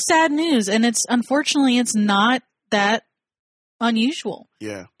it's just sad news, and unfortunately it's not that unusual.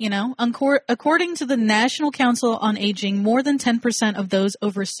 Yeah. According to the National Council on Aging, more than 10% of those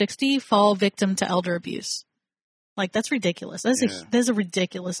over 60 fall victim to elder abuse. Like, that's ridiculous. That's a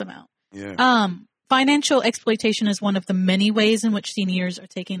ridiculous amount. Yeah. Financial exploitation is one of the many ways in which seniors are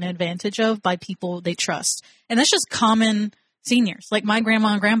taken advantage of by people they trust. And that's just common seniors, like my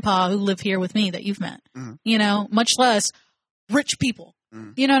grandma and grandpa who live here with me that you've met, much less rich people.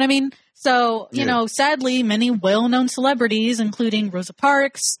 You know what I mean? So, sadly, many well-known celebrities, including Rosa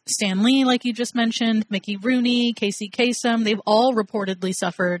Parks, Stan Lee, like you just mentioned, Mickey Rooney, Casey Kasem, they've all reportedly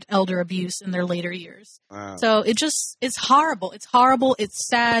suffered elder abuse in their later years. Wow. So it's horrible. It's horrible. It's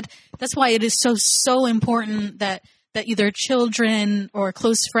sad. That's why it is so important that either children or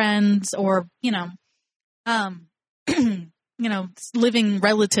close friends or, living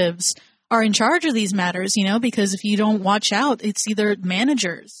relatives are in charge of these matters, because if you don't watch out, it's either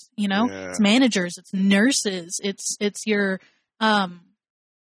managers, it's managers, it's nurses, it's your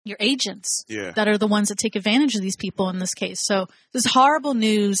agents that are the ones that take advantage of these people in this case. So this is horrible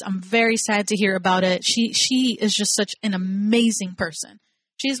news. I'm very sad to hear about it. She is just such an amazing person.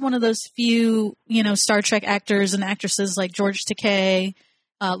 She's one of those few, Star Trek actors and actresses like George Takei,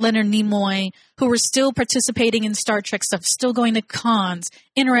 Leonard Nimoy, who were still participating in Star Trek stuff, still going to cons,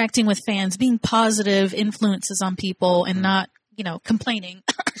 interacting with fans, being positive influences on people and not, complaining.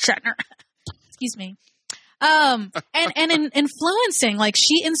 Shatner. Excuse me. And influencing, like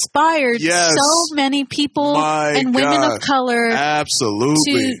she inspired so many people and women of color.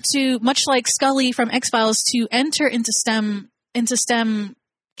 Absolutely. To much like Scully from X-Files to enter into STEM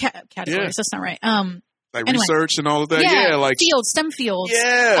categories. That's not right. Like research and all of that. Yeah, like STEM fields.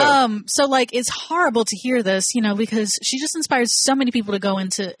 Yeah. So like it's horrible to hear this, because she just inspires so many people to go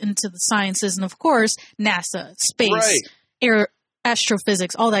into the sciences and of course NASA, space, air,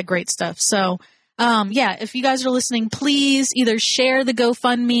 astrophysics, all that great stuff. So if you guys are listening, please either share the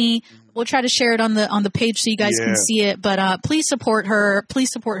GoFundMe. We'll try to share it on the page so you guys can see it. But please support her.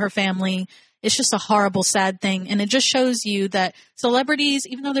 Please support her family. It's just a horrible, sad thing. And it just shows you that celebrities,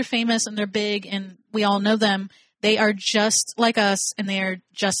 even though they're famous and they're big and we all know them, they are just like us and they are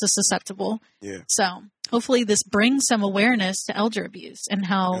just as susceptible. Yeah. So hopefully this brings some awareness to elder abuse and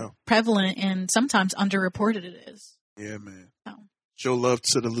how prevalent and sometimes underreported it is. Yeah, man. So. Show love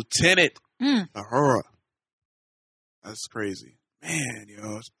to the lieutenant. Ahura. That's crazy. Man,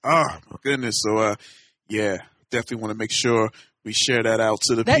 oh my goodness. So, definitely want to make sure we share that out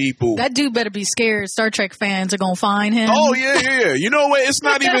to the people. That dude better be scared. Star Trek fans are going to find him. Oh, yeah. You know what? It's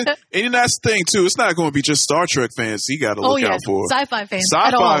not even, and that's the thing, too. It's not going to be just Star Trek fans you got to look out for. Sci-fi fans.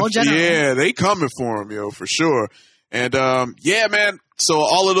 At all, generally. Yeah, they coming for him, for sure. And, man. So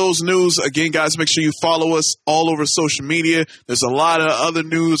all of those news, again, guys, make sure you follow us all over social media. There's a lot of other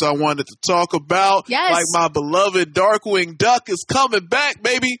news I wanted to talk about. Yes. Like my beloved Darkwing Duck is coming back,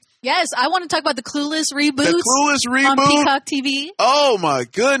 baby. Yes, I want to talk about the Clueless reboot. The Clueless reboot. On Peacock TV. Oh, my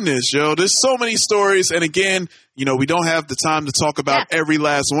goodness, yo. There's so many stories. And again, we don't have the time to talk about every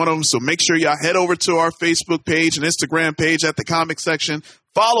last one of them. So make sure y'all head over to our Facebook page and Instagram page at the comic section.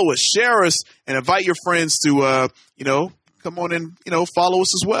 Follow us, share us, and invite your friends to, come on and, follow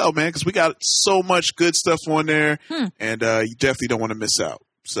us as well, man, because we got so much good stuff on there. And you definitely don't want to miss out.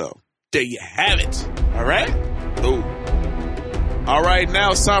 So there you have it. All right. Ooh. All right,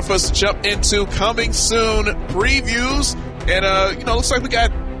 now it's time for us to jump into coming soon previews. And, looks like we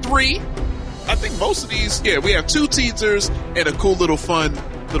got 3. I think most of these, we have 2 teasers and a cool little fun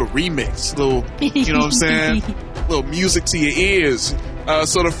little remix. Little, you know what I'm saying? Little music to your ears.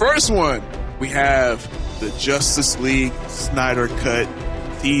 So the first one, we have the Justice League Snyder Cut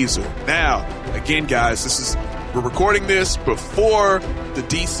teaser. Now, again, guys, we're recording this before the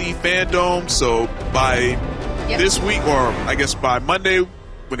DC fandom. So by this week, or I guess by Monday,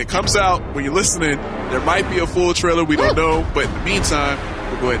 when it comes out, when you're listening, there might be a full trailer. We don't know. But in the meantime,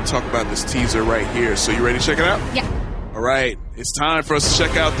 we'll go ahead and talk about this teaser right here. So you ready to check it out? Yeah. All right. It's time for us to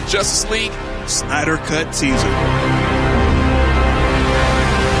check out the Justice League Snyder Cut teaser.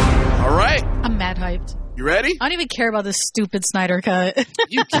 All right. I'm mad hyped. You ready? I don't even care about this stupid Snyder Cut.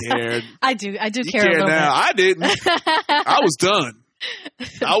 You cared. I do You care a little now. bit. I didn't. I was done.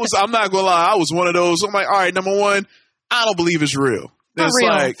 I'm not gonna lie. I was one of those. I'm like, all right, number one, I don't believe it's real. Then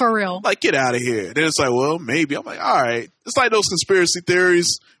For real. Like, get out of here. Then it's like, well, maybe. I'm like, all right. It's like those conspiracy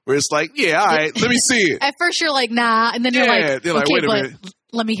theories where it's like, yeah, all right, let me see it. At first you're like, nah, and then you're like, okay, wait a minute.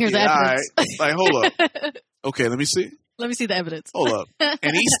 Let me hear the evidence. All right. Like, hold up. Okay, let me see. Let me see the evidence. Hold up.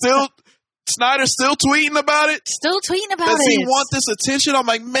 And he still, Snyder's still tweeting about it. Still tweeting about Does it. he want this attention? I'm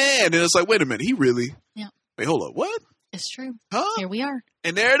like, man. And it's like, wait a minute. He really? Yeah. Wait, hold up. What? It's true. Huh? Here we are.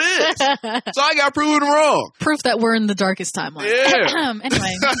 And there it is. So I got proven wrong. Proof that we're in the darkest timeline. Yeah.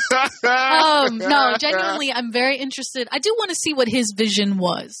 Anyway. No, genuinely, I'm very interested. I do want to see what his vision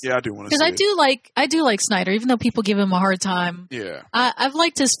was. Yeah, I do want to see Because I do like Snyder, even though people give him a hard time. Yeah. I've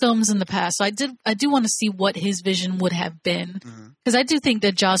liked his films in the past, so I do want to see what his vision would have been. Because I do think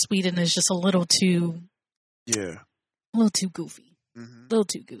that Joss Whedon is just a little too goofy. A little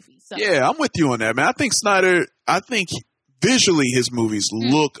too goofy. So. Yeah, I'm with you on that, man. I think Snyder, visually his movies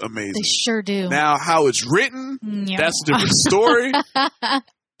look amazing. They sure do. Now, how it's written, that's a different story.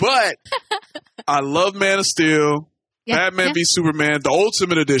 But I love Man of Steel, Batman v Superman, the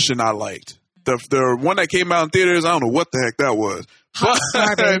Ultimate Edition I liked. The one that came out in theaters, I don't know what the heck that was.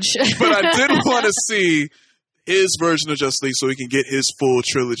 Garbage. But I did want to see his version of Justice League so he can get his full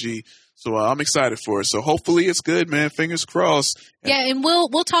trilogy. So I'm excited for it. So hopefully it's good, man. Fingers crossed. And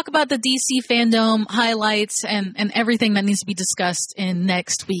we'll talk about the DC fandom highlights and everything that needs to be discussed in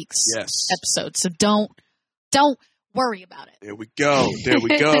next week's episode. So don't worry about it. There we go.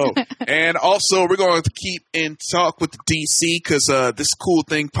 And also we're going to keep in talk with the DC because this cool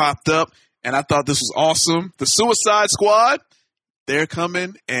thing popped up and I thought this was awesome. The Suicide Squad, they're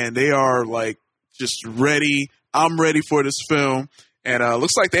coming and they are like just ready. I'm ready for this film. And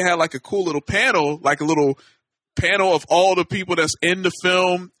looks like they had like a cool little panel, like a little panel of all the people that's in the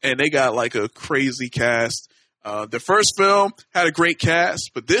film. And they got like a crazy cast. The first film had a great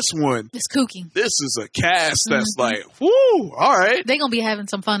cast, but this one, it's kooky. This is a cast that's like, whoo, all right. They're going to be having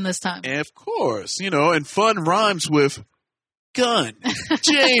some fun this time. And of course, and fun rhymes with Gunn.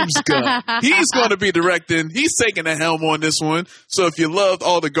 James Gunn. He's going to be directing. He's taking the helm on this one. So if you loved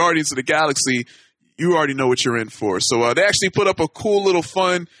all the Guardians of the Galaxy, you already know what you're in for. So they actually put up a cool little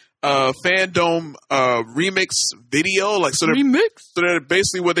fun fandom remix video. So they're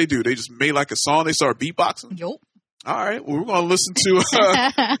basically what they do. They just made like a song. They start beatboxing. Yup. All right. Well, we're going to listen to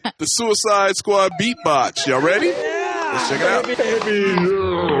the Suicide Squad beatbox. Y'all ready? Yeah. Let's check it out.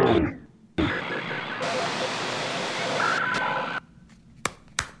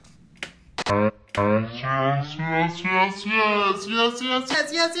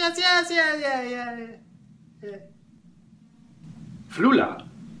 Yes. Flula.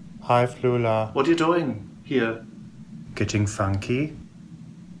 Hi, Flula. What are you doing here? Getting funky?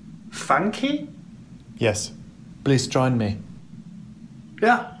 Funky? Yes. Please join me.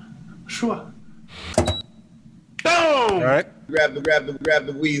 Yeah, sure. Boom! All right. Grab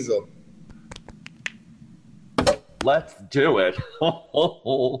the weasel. Let's do it.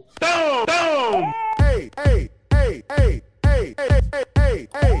 Boom! Boom! Hey!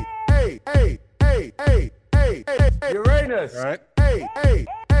 Uranus. All right. Hey!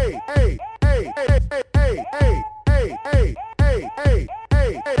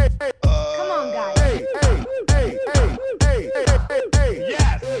 Come on, guys.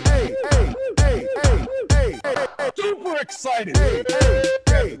 Yes. Super excited.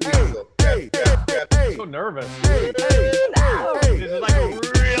 So nervous. This is like a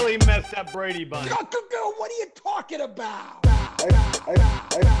really messed up Brady Bunch. What are you talking about? I've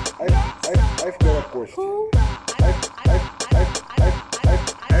got a question.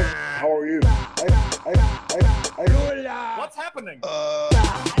 How are you? What's happening?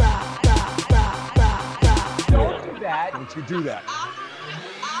 Don't do that. Don't you do that?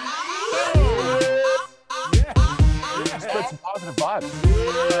 Yeah. Spread some positive vibes.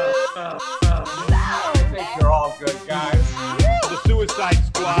 I think you're all good guys. The Suicide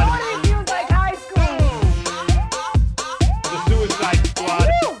Squad. What feels like high school? The Suicide Squad.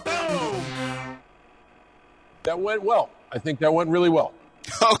 That went well. I think that went really well.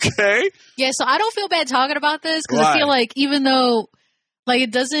 Okay. Yeah, so I don't feel bad talking about this because I feel like even though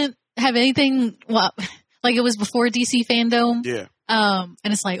it doesn't have anything, like it was before DC fandom. Yeah. And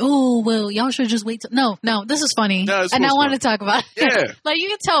it's like, oh, well, y'all should just wait. No, this is funny. No, and I wanted to talk about it. Yeah. Like you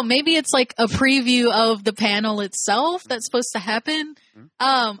can tell maybe it's like a preview of the panel itself that's supposed to happen.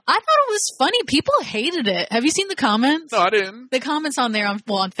 I thought it was funny. People hated it. Have you seen the comments? No, I didn't. The comments on there, on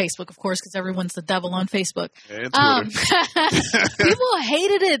Facebook, of course, because everyone's the devil on Facebook. And Twitter. People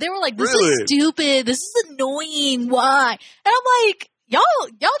hated it. They were like, this Really? is stupid. This is annoying. Why? And I'm like, y'all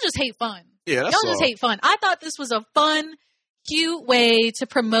just hate fun. Yeah, that's Y'all just hate fun. I thought this was a fun, cute way to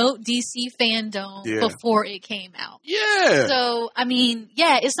promote DC fandom before it came out. Yeah. So, I mean,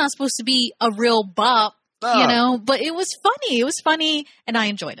 it's not supposed to be a real bop, but it was funny. It was funny, and I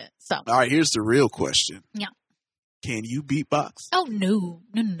enjoyed it. So, All right, here's the real question. Yeah. Can you beatbox? Oh no.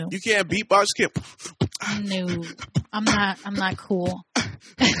 You can't beatbox. You can't. No, I'm not cool.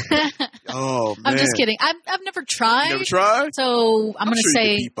 Oh man, I'm just kidding. I've never tried. You never tried? So I'm gonna sure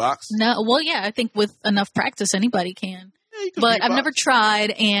say you can beatbox. no. Well, yeah, I think with enough practice, anybody can. Yeah, you can But beatbox. I've never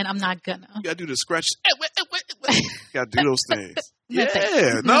tried, and I'm not gonna. You gotta do the scratch. You gotta do those things. No Yeah,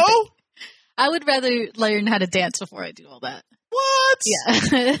 thanks. no. I would rather learn how to dance before I do all that. What?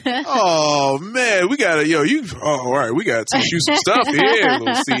 Yeah. Oh man, we gotta all right, we gotta teach you some stuff here, little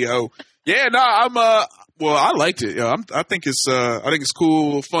CEO. Yeah, no, well, I liked it. I think it's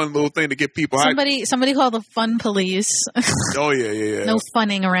cool, fun little thing to get people. Somebody call the fun police. Oh yeah. No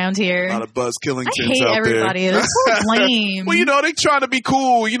funning around here. A lot of Buzz Killingtons I hate out everybody. there. It's so lame. Well, they trying to be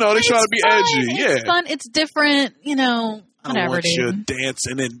cool. They trying to be fun. edgy. It's fun. It's different. I don't Whatever, want you dude.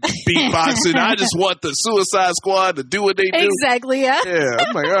 dancing and beatboxing. I just want the Suicide Squad to do what they do. Exactly. Yeah. Yeah,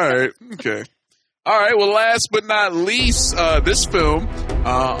 I'm like, all right, okay. All right, well, last but not least, this film,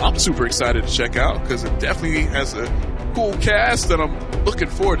 I'm super excited to check out because it definitely has a cool cast that I'm looking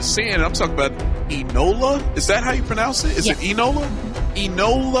forward to seeing. I'm talking about Enola. Is that how you pronounce it? Is it Enola?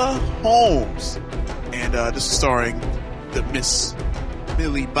 Enola Holmes. And this is starring the Miss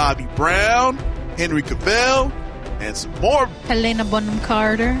Millie Bobby Brown, Henry Cavill, and some more. Helena Bonham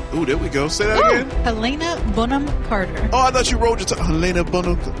Carter. Ooh, there we go. Say that again. Helena Bonham Carter. Oh, I thought you wrote your Helena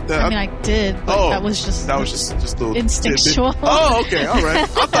Bonham. I did, but that was just a little instinctual. Oh, okay, all right.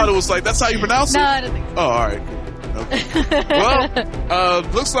 I thought it was like that's how you pronounce it. No, I don't think so. Oh, all right, cool. Okay. Well,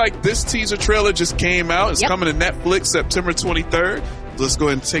 looks like this teaser trailer just came out. It's coming to Netflix September 23rd. Let's go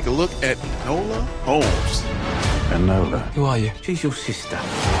ahead and take a look at Enola Holmes. Enola. Who are you? She's your sister.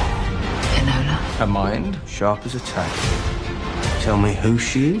 Enola. Her mind, sharp as a tack. Tell me who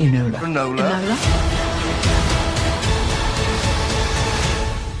she is. Enola. Enola.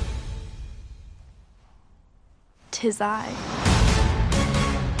 Tis I.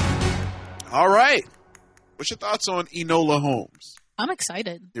 All right. What's your thoughts on Enola Holmes? I'm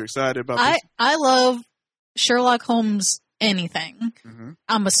excited. You're excited about this? I love Sherlock Holmes anything. Mm-hmm.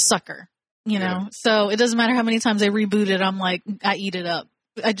 I'm a sucker, you know? So it doesn't matter how many times they reboot it. I'm like, I eat it up.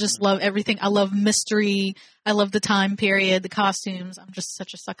 I just love everything. I love mystery. I love the time period, the costumes. I'm just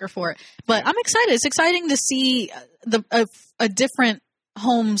such a sucker for it. But I'm excited. It's exciting to see a different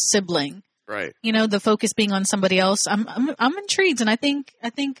Holmes sibling. Right. The focus being on somebody else. I'm intrigued, and I think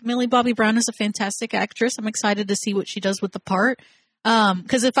Millie Bobby Brown is a fantastic actress. I'm excited to see what she does with the part.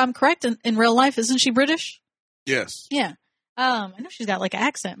 Because if I'm correct, in real life, isn't she British? Yes. Yeah. I know she's got like an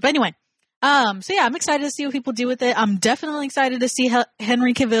accent, but anyway. So yeah, I'm excited to see what people do with it. I'm definitely excited to see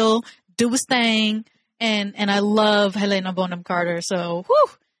Henry Cavill do his thing, and I love Helena Bonham Carter. So,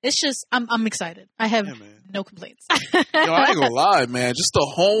 it's just I'm excited. I have no complaints. I ain't gonna lie, man. Just the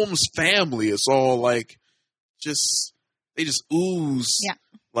Holmes family is all like, they just ooze,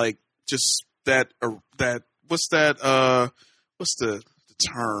 like just that. What's that? What's the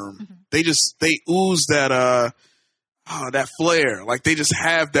term? Mm-hmm. They ooze that. That flair. Like they just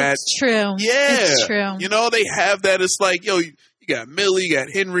have that. It's true. Yeah. It's true. They have that. It's like, you got Millie, you got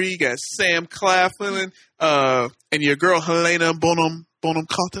Henry, you got Sam Claflin, and your girl Helena Bonham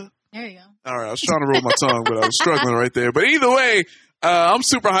Carter. There you go. All right. I was trying to roll my tongue, but I was struggling right there. But either way, I'm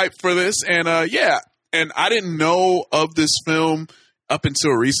super hyped for this. And and I didn't know of this film up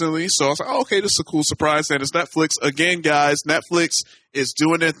until recently. So I was like, oh, okay, this is a cool surprise. And it's Netflix. Again, guys, Netflix is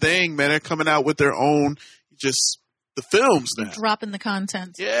doing their thing, man. They're coming out with their own the films now. Dropping the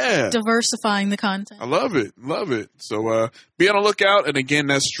content. Yeah. Diversifying the content. I love it. So be on the lookout. And again,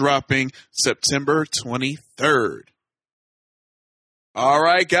 that's dropping September 23rd. All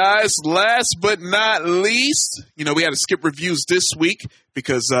right, guys. Last but not least, we had to skip reviews this week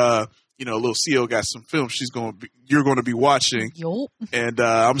because, Little Xio got some films you're going to be watching. Yup. And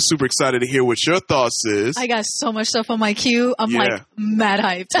I'm super excited to hear what your thoughts is. I got so much stuff on my queue. I'm like mad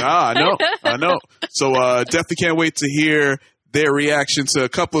hyped. I know. So definitely can't wait to hear their reaction to a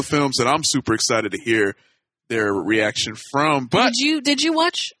couple of films that I'm super excited to hear their reaction from. But did you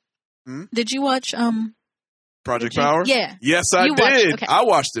watch? Did you watch? Project Power? Yeah. Yes, I did. Okay. I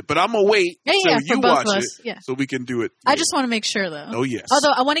watched it, but I'm going to wait until you watch it so we can do it. I just want to make sure, though. Oh, yes. Although,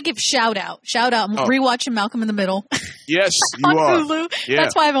 I want to give shout out. I'm rewatching Malcolm in the Middle. Yes, you on are. Hulu. Yeah.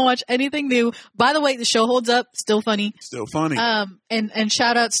 That's why I haven't watched anything new. By the way, the show holds up. Still funny. And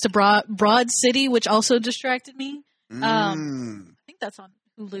shout outs to Broad City, which also distracted me. I think that's on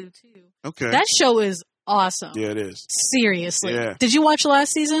Hulu, too. Okay. That show is awesome. Yeah, it is. Seriously. Yeah. Did you watch the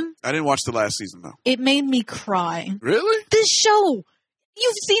last season? I didn't watch the last season, though. It made me cry. Really? This show.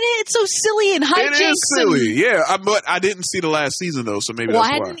 You've seen it? It's so silly and hijinks. It is silly, yeah. But I didn't see the last season though, so maybe that's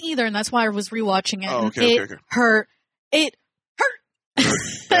why. I didn't either, and that's why I was rewatching it. Oh, okay, It hurt.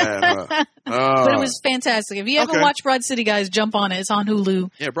 But it was fantastic. If you haven't watched Broad City, guys, jump on it. It's on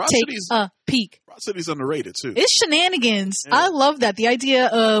Hulu. Yeah, Broad Take City's a peek. Broad City's underrated too. It's shenanigans. Yeah. I love that. The idea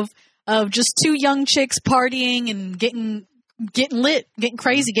of just two young chicks partying and getting lit, getting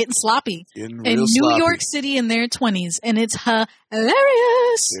crazy, getting sloppy in New York City in their 20s, and it's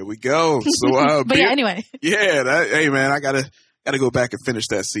hilarious. There we go. So, but anyway, hey man, I gotta go back and finish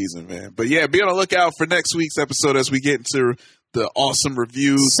that season, man. But yeah, be on the lookout for next week's episode as we get into the awesome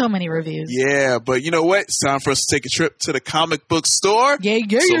reviews. So many reviews. Yeah, but you know what? It's time for us to take a trip to the comic book store. Yeah.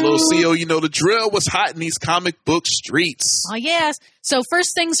 So, Little Xio, you know the drill. What's hot in these comic book streets? Oh, yes. So,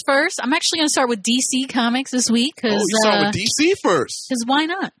 first things first, I'm actually going to start with DC Comics this week. You start with DC first? Because why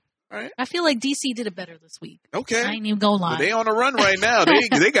not? All right. I feel like DC did it better this week. Okay. I ain't even gonna lie. Well, they on a run right now.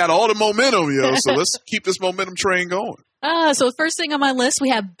 They got all the momentum, yo. So let's keep this momentum train going. So the first thing on my list,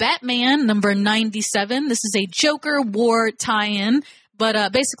 we have Batman number 97. This is a Joker war tie-in.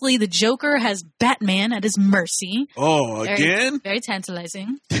 But basically, the Joker has Batman at his mercy. Oh, again? Very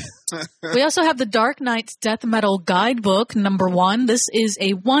tantalizing. We also have the Dark Knight's Death Metal Guidebook, number 1. This is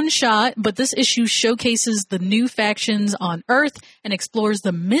a one-shot, but this issue showcases the new factions on Earth and explores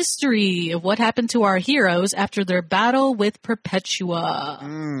the mystery of what happened to our heroes after their battle with Perpetua.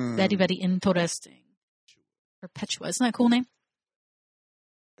 Very, very interesting. Perpetua. Isn't that a cool name?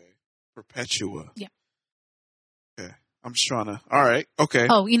 Perpetua. Yeah. Okay. I'm just trying to. All right. Okay.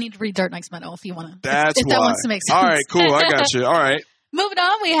 Oh, you need to read Dark Knight's Metal if you want to. That's if why. that wants to make sense. All right. Cool. I got you. All right. Moving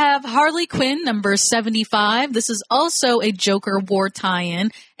on, we have Harley Quinn number 75. This is also a Joker war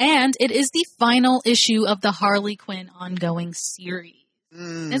tie-in, and it is the final issue of the Harley Quinn ongoing series.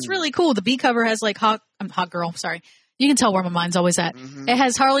 It's really cool. The B cover has like Hot Girl. Sorry, you can tell where my mind's always at. It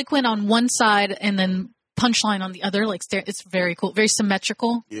has Harley Quinn on one side and then Punchline on the other. Like it's very cool, very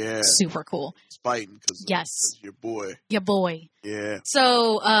symmetrical. Yeah, super cool. It's fighting because your boy. Your boy. Yeah.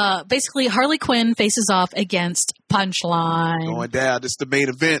 So basically, Harley Quinn faces off against Punchline. Going down. This is the main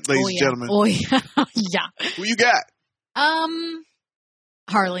event, ladies and gentlemen. Oh yeah, yeah. Who you got?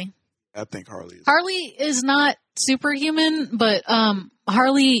 Harley. I think Harley is. Harley is not superhuman, but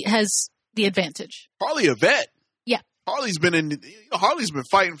Harley has the advantage. Harley a vet. Yeah. Harley's been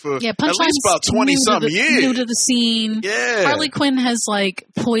fighting for at Punchline's least about 20-something years. New to the scene. Yeah. Harley Quinn has like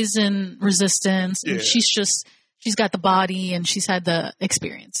poison resistance. And she's got the body and she's had the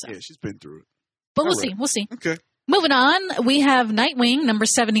experience. So. Yeah, she's been through it. But we'll see. Okay. Moving on, we have Nightwing, number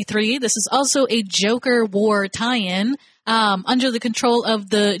 73. This is also a Joker war tie-in. Under the control of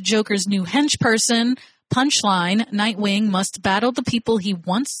the Joker's new henchperson, Punchline, Nightwing must battle the people he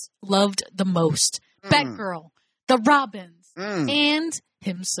once loved the most. Batgirl, the Robins, and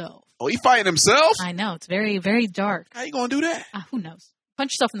himself. Oh, he fighting himself? I know. It's very, very dark. How you going to do that? Who knows?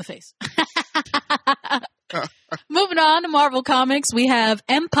 Punch yourself in the face. Moving on to Marvel Comics, we have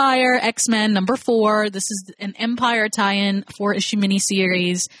Empire X-Men number 4. This is an Empire tie-in 4-issue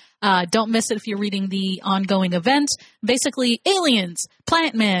miniseries. Don't miss it if you're reading the ongoing event. Basically, aliens,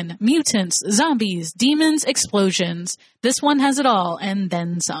 plant men, mutants, zombies, demons, explosions. This one has it all, and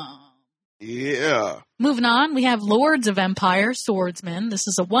then some. Yeah. Moving on, we have Lords of Empire, Swordsman. This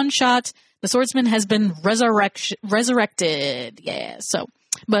is a one-shot. The Swordsman has been resurrected. Yeah, so.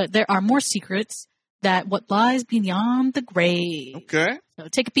 But there are more secrets that what lies beyond the grave. Okay. So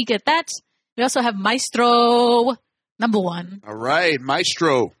take a peek at that. We also have Maestro number 1. All right,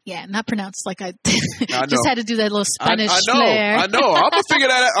 Maestro. Yeah, not pronounced like I I just had to do that little Spanish flair. I know. I'm gonna figure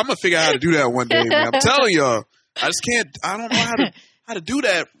out how to do that one day, man. I'm telling y'all. I just can't. I don't know how to do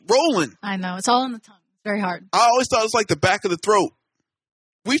that rolling. I know. It's all in the tongue. It's very hard. I always thought it was like the back of the throat.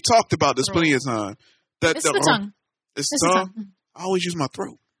 We've talked about this plenty of time. It's the tongue. It's the tongue. I always use my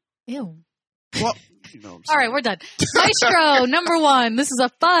throat. Ew. Well, you know what I'm saying. All right, we're done. Maestro, number 1. This is a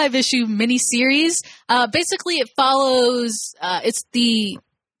 5-issue miniseries. Basically, it follows. It's the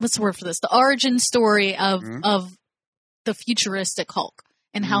what's the word for this? The origin story of the futuristic Hulk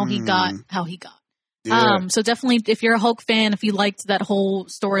and how he got. Yeah. So definitely, if you're a Hulk fan, if you liked that whole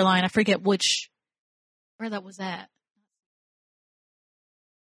storyline, I forget where that was at.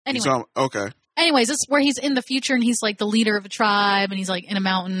 Anyway, okay. Anyways, it's where he's in the future and he's like the leader of a tribe and he's like in a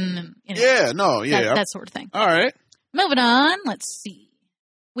mountain. And, that sort of thing. All right. Moving on. Let's see.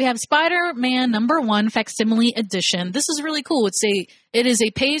 We have Spider-Man number 1 facsimile edition. This is really cool. It is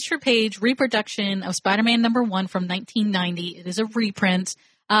a page-for-page reproduction of Spider-Man number 1 from 1990. It is a reprint,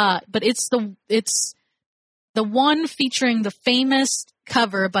 but it's the one featuring the famous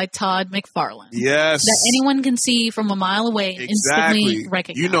cover by Todd McFarlane. Yes. That anyone can see from a mile away and instantly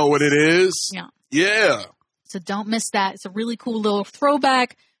recognize. You know what it is. Yeah. Yeah. So don't miss that. It's a really cool little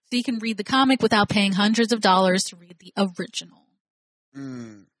throwback so you can read the comic without paying hundreds of dollars to read the original.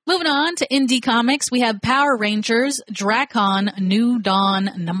 Moving on to indie comics, we have Power Rangers Dracon New Dawn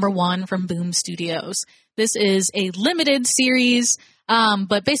 #1 from Boom Studios. This is a limited series,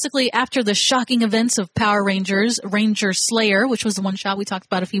 but basically after the shocking events of Power Rangers, Ranger Slayer, which was the one shot we talked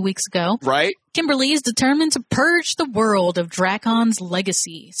about a few weeks ago. Right. Kimberly is determined to purge the world of Dracon's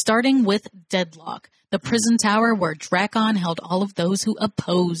legacy, starting with Deadlock, the prison tower where Dracon held all of those who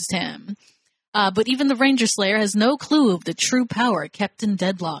opposed him. But even the Ranger Slayer has no clue of the true power kept in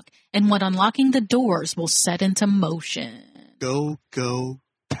Deadlock and what unlocking the doors will set into motion. Go,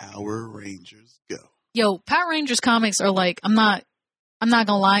 Power Rangers, go. Yo, Power Rangers comics are like, I'm not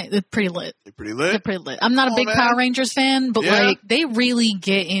gonna lie, they're pretty lit. They're pretty lit? I'm not a big Power Rangers fan, but Yeah. like, they really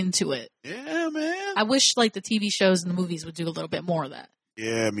get into it. Yeah, man. I wish like the TV shows and the movies would do a little bit more of that.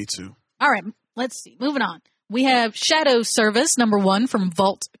 Yeah, me too. All right, let's see. Moving on. We have Shadow Service #1 from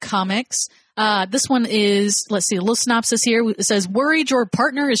Vault Comics. This one is, let's see, a little synopsis here. It says, worried your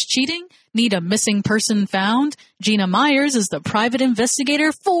partner is cheating? Need a missing person found? Gina Myers is the private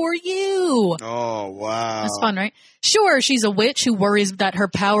investigator for you. Oh, wow. That's fun, right? Sure, she's a witch who worries that her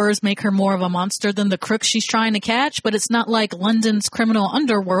powers make her more of a monster than the crook she's trying to catch, but it's not like London's criminal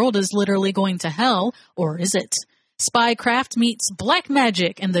underworld is literally going to hell, or is it? Spycraft meets black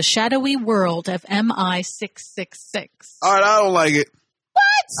magic in the shadowy world of MI666. All right, I don't like it.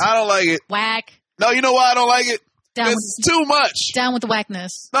 What? I don't like it. Whack. No, you know why I don't like it? Down It's too much. Down with the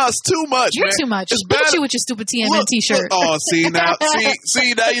whackness. No, it's too much, You're man. too much. It's Look at bad. you with your stupid TMN t-shirt. Oh, see now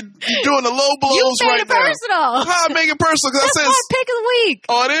you're doing the low blows You made right it now. personal. How I make it personal? Because I That's said, my pick of the week.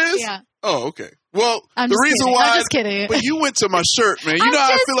 oh, it is? Yeah. Oh, okay. Well, I'm the just reason kidding. why, I'm just kidding. but you went to my shirt, man. You I'm know how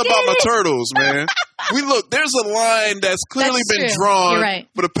I just feel about my kidding. turtles, man. There's a line that's clearly That's been true. drawn You're right.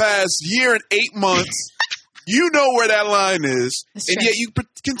 for the past year and 8 months. You know where that line is, That's and true. yet you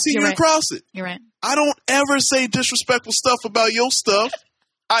continue You're to right. cross it. You're right. I don't ever say disrespectful stuff about your stuff.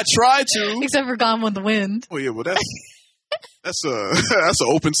 I try to. Except for Gone with the Wind. Well, yeah, well, that's an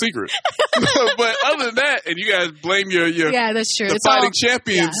open secret. But other than that, and you guys blame your Yeah, that's true. the It's Fighting all,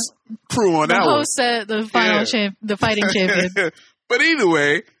 Champions crew on the that one. host said the final the fighting champion. But either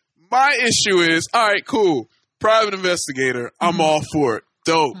way, my issue is, all right, cool. Private investigator, I'm all for it.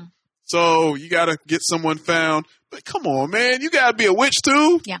 Dope. So you got to get someone found. But come on, man. You got to be a witch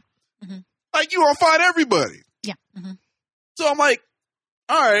too? Yeah. Like, you want to fight everybody. Yeah. So I'm like,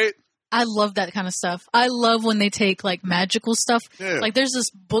 all right. I love that kind of stuff. I love when they take like magical stuff. Yeah. Like there's this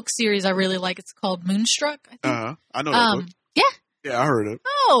book series I really like. It's called Moonstruck, I think. I know that book. Yeah. Yeah, I heard it.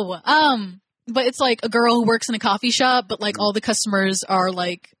 Oh, but it's like a girl who works in a coffee shop, but like all the customers are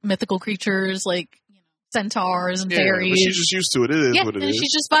like mythical creatures, like centaurs and fairies. But she's just used to it. It is what it and is.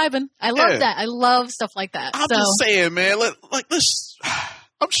 she's just vibing. I love that. I love stuff like that. I'm just saying, man. Let's.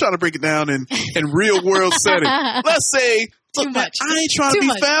 I'm just trying to break it down in real world setting. Let's say, look, man, I ain't trying to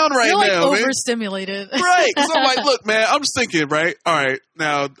be found right You're like now, man. overstimulated. Right? Because I'm like, look, man. I'm just thinking, right? All right,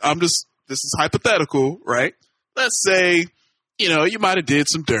 now this is hypothetical, right? Let's say, you might have did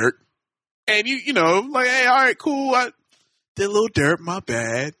some dirt, and you know, like, hey, all right, cool. I did a little dirt, my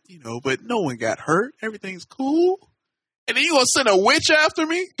bad, but no one got hurt. Everything's cool. And then you gonna send a witch after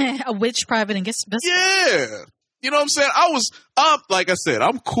me? A witch private investigator. Yeah. You know what I'm saying? Like I said,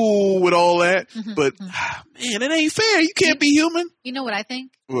 I'm cool with all that, but man, it ain't fair. You can't be human. You know what I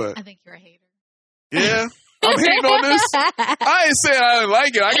think? What? I think you're a hater. Yeah. I'm hating on this. I ain't saying I didn't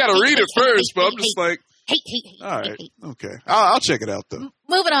like it. I got to read it first, but I'm just like, hate. All right. Okay. I'll check it out, though.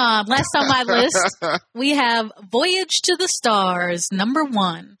 Moving on. Last on my list, we have Voyage to the Stars,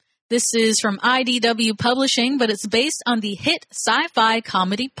 #1. This is from IDW Publishing, but it's based on the hit sci-fi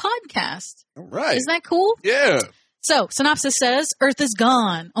comedy podcast. All right. Isn't that cool? Yeah. So, synopsis says, Earth is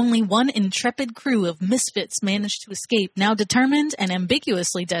gone. Only one intrepid crew of misfits managed to escape, now determined and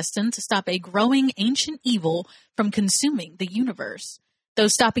ambiguously destined to stop a growing ancient evil from consuming the universe. Though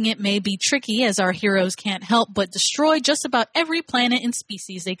stopping it may be tricky, as our heroes can't help but destroy just about every planet and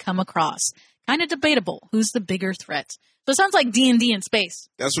species they come across. Kind of debatable. Who's the bigger threat? So it sounds like D&D in space.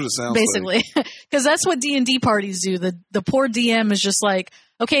 That's what it sounds basically. Because that's what D&D parties do. The poor DM is just like,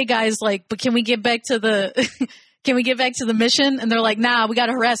 okay, guys, but can we get back to the... Can we get back to the mission? And they're like, nah, we got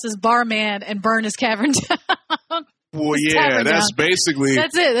to harass this barman and burn his cavern down. Well, yeah, that's basically...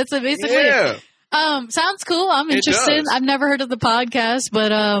 That's it. That's basically it. Sounds cool. I'm interested. I've never heard of the podcast,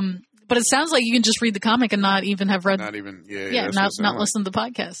 but it sounds like you can just read the comic and not even have read... Not even... not listen to the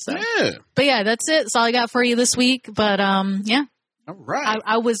podcast. So. Yeah. But yeah, that's it. That's all I got for you this week. But yeah, All right.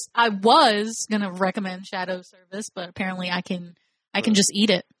 I was gonna recommend Shadow Service, but apparently I can just eat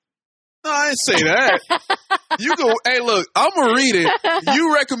it. No, I didn't say that. You go, hey, look, I'm going to read it.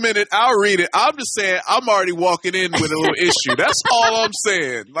 You recommend it, I'll read it. I'm just saying I'm already walking in with a little issue. That's all I'm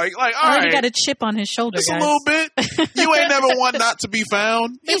saying. Like, all right. He got a chip on his shoulder, Just guys. a little bit. You ain't never one not to be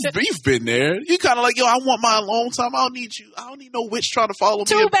found. You've been there. You kind of like, yo, I want my alone time. I don't need you. I don't need no witch trying to follow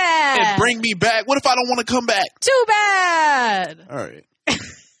me. Bad. And bring me back. What if I don't want to come back? Too bad. All right.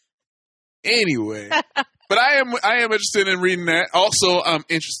 Anyway. But I am interested in reading that. Also, I'm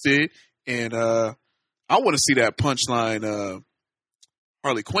interested in I want to see that Punchline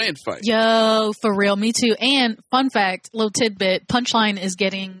Harley Quinn fight. Yo, for real, me too. And fun fact, little tidbit, Punchline is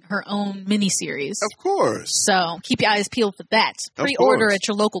getting her own miniseries. Of course. So keep your eyes peeled for that. Pre-order at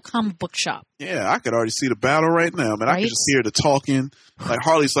your local comic book shop. Yeah, I could already see the battle right now, man. Right? I could just hear the talking. Like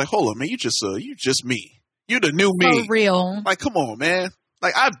Harley's like, hold on, man, you just me. You're the new me. For real. Like, come on, man.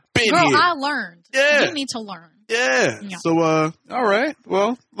 Like, I've been Girl, here. I learned. Yeah. You need to learn. Yeah. So, all right.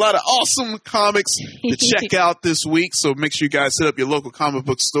 Well, a lot of awesome comics to check out this week. So make sure you guys hit up your local comic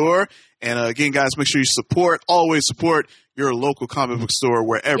book store. And again, guys, make sure you always support your local comic book store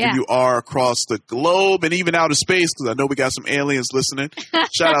wherever you are across the globe and even outer space. Because I know we got some aliens listening.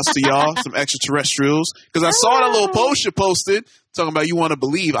 Shout outs to y'all, some extraterrestrials. Because I saw that little post you posted talking about you want to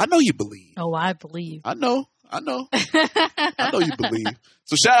believe. I know you believe. Oh, I believe. I know you believe.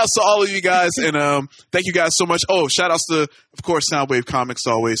 So shout outs to all of you guys, and thank you guys so much. Oh, shout outs to, of course, Soundwave Comics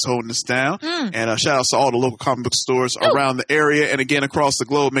always holding us down. And shout outs to all the local comic book stores around the area and again across the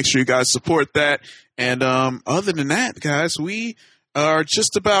globe. Make sure you guys support that. And other than that, guys, we are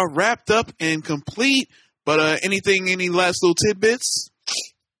just about wrapped up and complete. But any last little tidbits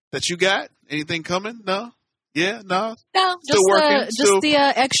that you got? Anything coming? No? Yeah, no, just working. The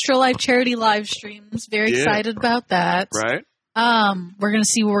Extra Life charity live streams. Very excited about that. Right. We're gonna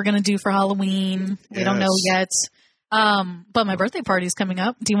see what we're gonna do for Halloween. We don't know yet. But my birthday party is coming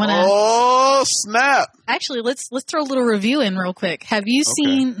up. Do you want to? Oh snap! Actually, let's throw a little review in real quick. Have you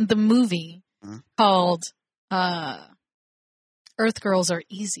seen the movie called Earth Girls Are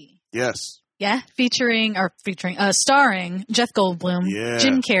Easy? Yes. Yeah, starring Jeff Goldblum,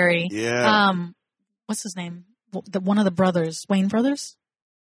 Jim Carrey. Yeah. What's his name? One of the brothers, Wayne brothers.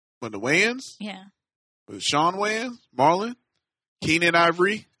 When the Wayans? Yeah. Was Sean Wayans? Marlon? Keenan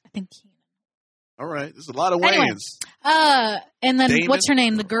Ivory? I think Keenan. All right. There's a lot of Wayans. And then Damon? What's her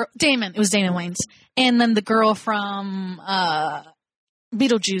name? The girl, Damon. It was Damon Wayans. And then the girl from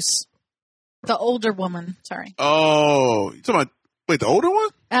Beetlejuice. The older woman. Sorry. Oh. You talking about, the older one?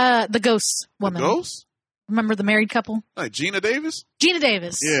 The ghost woman. The ghost? Remember the married couple? Like Gina Davis? Gina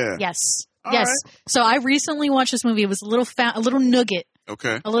Davis. Yeah. Yes. All yes. right. So I recently watched this movie. It was a little nugget.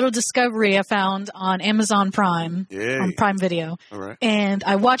 Okay. A little discovery I found on Amazon Prime. Yeah. On Prime Video. All right. And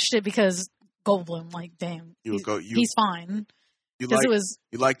I watched it because Goldblum, like, damn, he's fine. You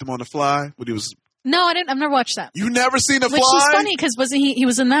liked him on The Fly? When he was? No, I didn't. I've never watched that. You never seen The Fly? Which is funny because wasn't he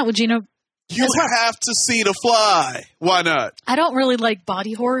was in that with Gina? You have to see The Fly. Why not? I don't really like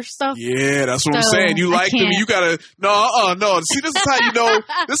body horror stuff. Yeah, that's what I'm saying. You like them. You gotta no. See, this is how you know.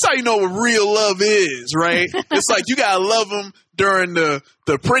 This is how you know what real love is, right? It's like you gotta love him during the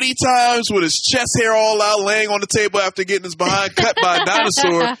pretty times with his chest hair all out, laying on the table after getting his behind cut by a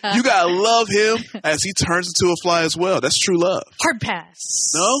dinosaur. You gotta love him as he turns into a fly as well. That's true love. Hard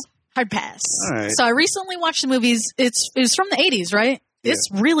pass. No? Hard pass. All right. So I recently watched the movies. It was from the 80s, right? Yeah. It's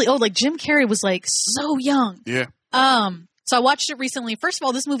really old. Like Jim Carrey was like so young. Yeah. So I watched it recently. First of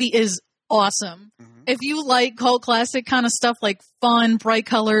all, this movie is awesome. Mm-hmm. If you like cult classic kind of stuff, like fun, bright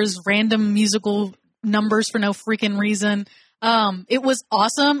colors, random musical numbers for no freaking reason, it was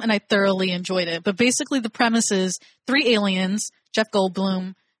awesome and I thoroughly enjoyed it. But basically the premise is 3 aliens, Jeff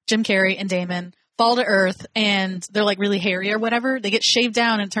Goldblum, Jim Carrey, and Damon, fall to Earth and they're like really hairy or whatever. They get shaved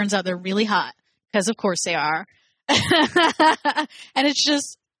down and it turns out they're really hot because of course they are. And it's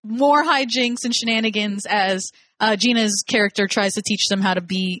just more hijinks and shenanigans as Gina's character tries to teach them how to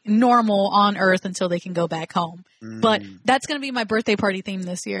be normal on Earth until they can go back home. But that's going to be my birthday party theme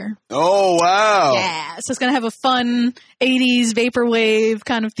this year. Oh, wow. Yeah. So it's going to have a fun 80s vaporwave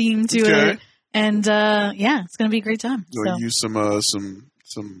kind of theme to it. And yeah, it's going to be a great time. You're going to use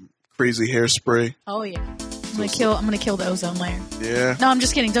some crazy hairspray. Oh, yeah. I'm gonna kill the ozone layer. Yeah. No, I'm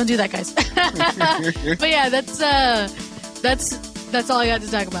just kidding. Don't do that, guys. But yeah, that's all I got to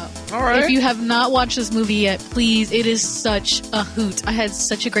talk about. All right. If you have not watched this movie yet, please. It is such a hoot. I had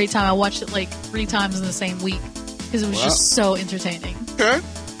such a great time. I watched it like 3 times in the same week because it was just so entertaining. Okay.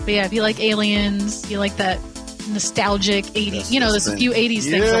 But yeah, if you like aliens, you like that nostalgic 80s. There's a few 80s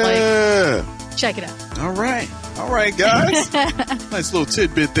things I like. Check it out. All right. All right, guys. Nice little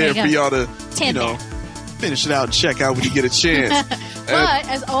tidbit there for y'all to, finish it out and check out when you get a chance. But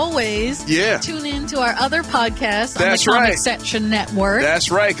as always, tune in to our other podcast on the Comic Section Network. That's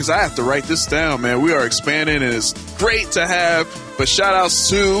right, because I have to write this down, man. We are expanding, and it's great to have. But shout outs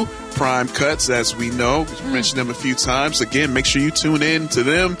to Prime Cuts, as we know. We mentioned them a few times. Again, make sure you tune in to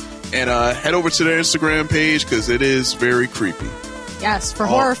them and head over to their Instagram page because it is very creepy. Yes, for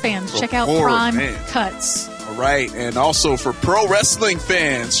horror fans, check out Prime Cuts. All right, and also for pro wrestling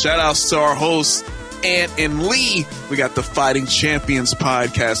fans, shout outs to our hosts, Ant and Lee. We got the Fighting Champions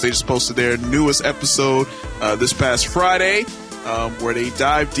podcast. They just posted their newest episode this past Friday, where they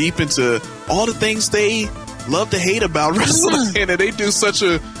dive deep into all the things they love to hate about wrestling, and they do such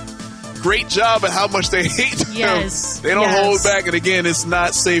a great job at how much they hate them. Yes, they don't hold back. And again, it's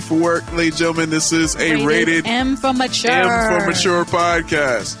not safe for work, ladies and gentlemen. This is a rated M for mature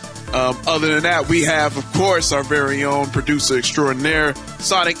podcast. Other than that, we have, of course, our very own producer extraordinaire,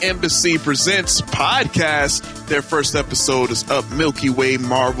 Sonic Embassy Presents podcast. Their first episode is up, Milky Way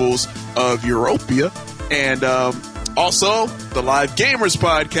Marvels of Europia. And also, the Live Gamers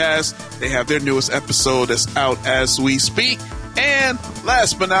podcast. They have their newest episode that's out as we speak. And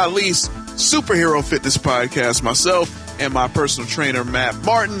last but not least, Superhero Fitness podcast, myself and my personal trainer, Matt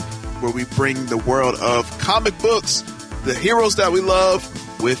Martin, where we bring the world of comic books, the heroes that we love,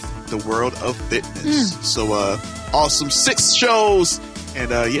 with the world of fitness. So awesome 6 shows, and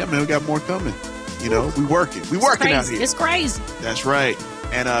man, we got more coming. We working out here. It's crazy. That's right.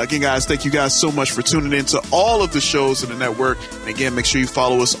 And again, guys, thank you guys so much for tuning in to all of the shows in the network. And again, make sure you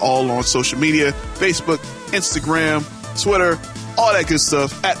follow us all on social media: Facebook, Instagram, Twitter, all that good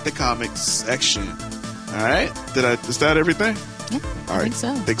stuff at the Comic Section. All right, is that everything? Yeah, all right.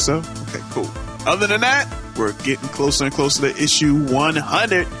 Think so. Okay, cool. Other than that, we're getting closer and closer to issue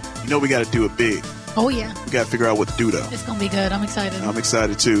 100. We got to do it big. Oh, yeah. We got to figure out what to do, though. It's going to be good. I'm excited. I'm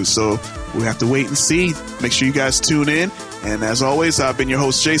excited, too. So we have to wait and see. Make sure you guys tune in. And as always, I've been your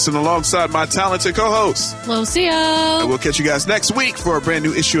host, Jason, alongside my talented co-host, Little Xio. And we'll catch you guys next week for a brand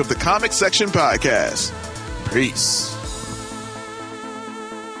new issue of the Comic Section Podcast. Peace.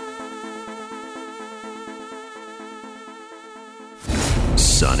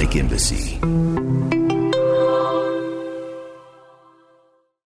 Sonic Embassy.